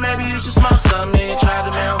mama. Maybe you should smoke something. Try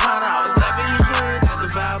the marijuana. I was loving you good.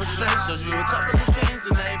 The vibe was straight. Showed you a couple of things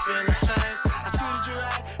and they feelings changed. I treated you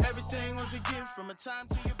right. Everything was a gift, from a time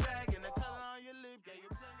to your bag and the color on your lip. Gave you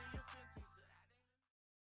plenty of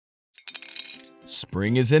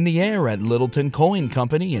Spring is in the air at Littleton Coin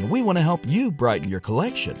Company, and we want to help you brighten your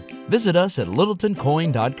collection. Visit us at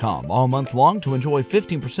littletoncoin.com all month long to enjoy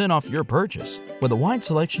 15% off your purchase. With a wide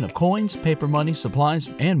selection of coins, paper money, supplies,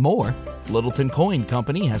 and more, Littleton Coin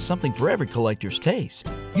Company has something for every collector's taste.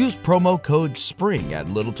 Use promo code SPRING at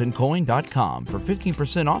littletoncoin.com for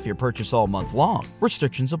 15% off your purchase all month long.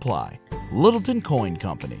 Restrictions apply. Littleton Coin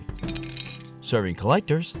Company. Serving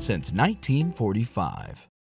collectors since 1945.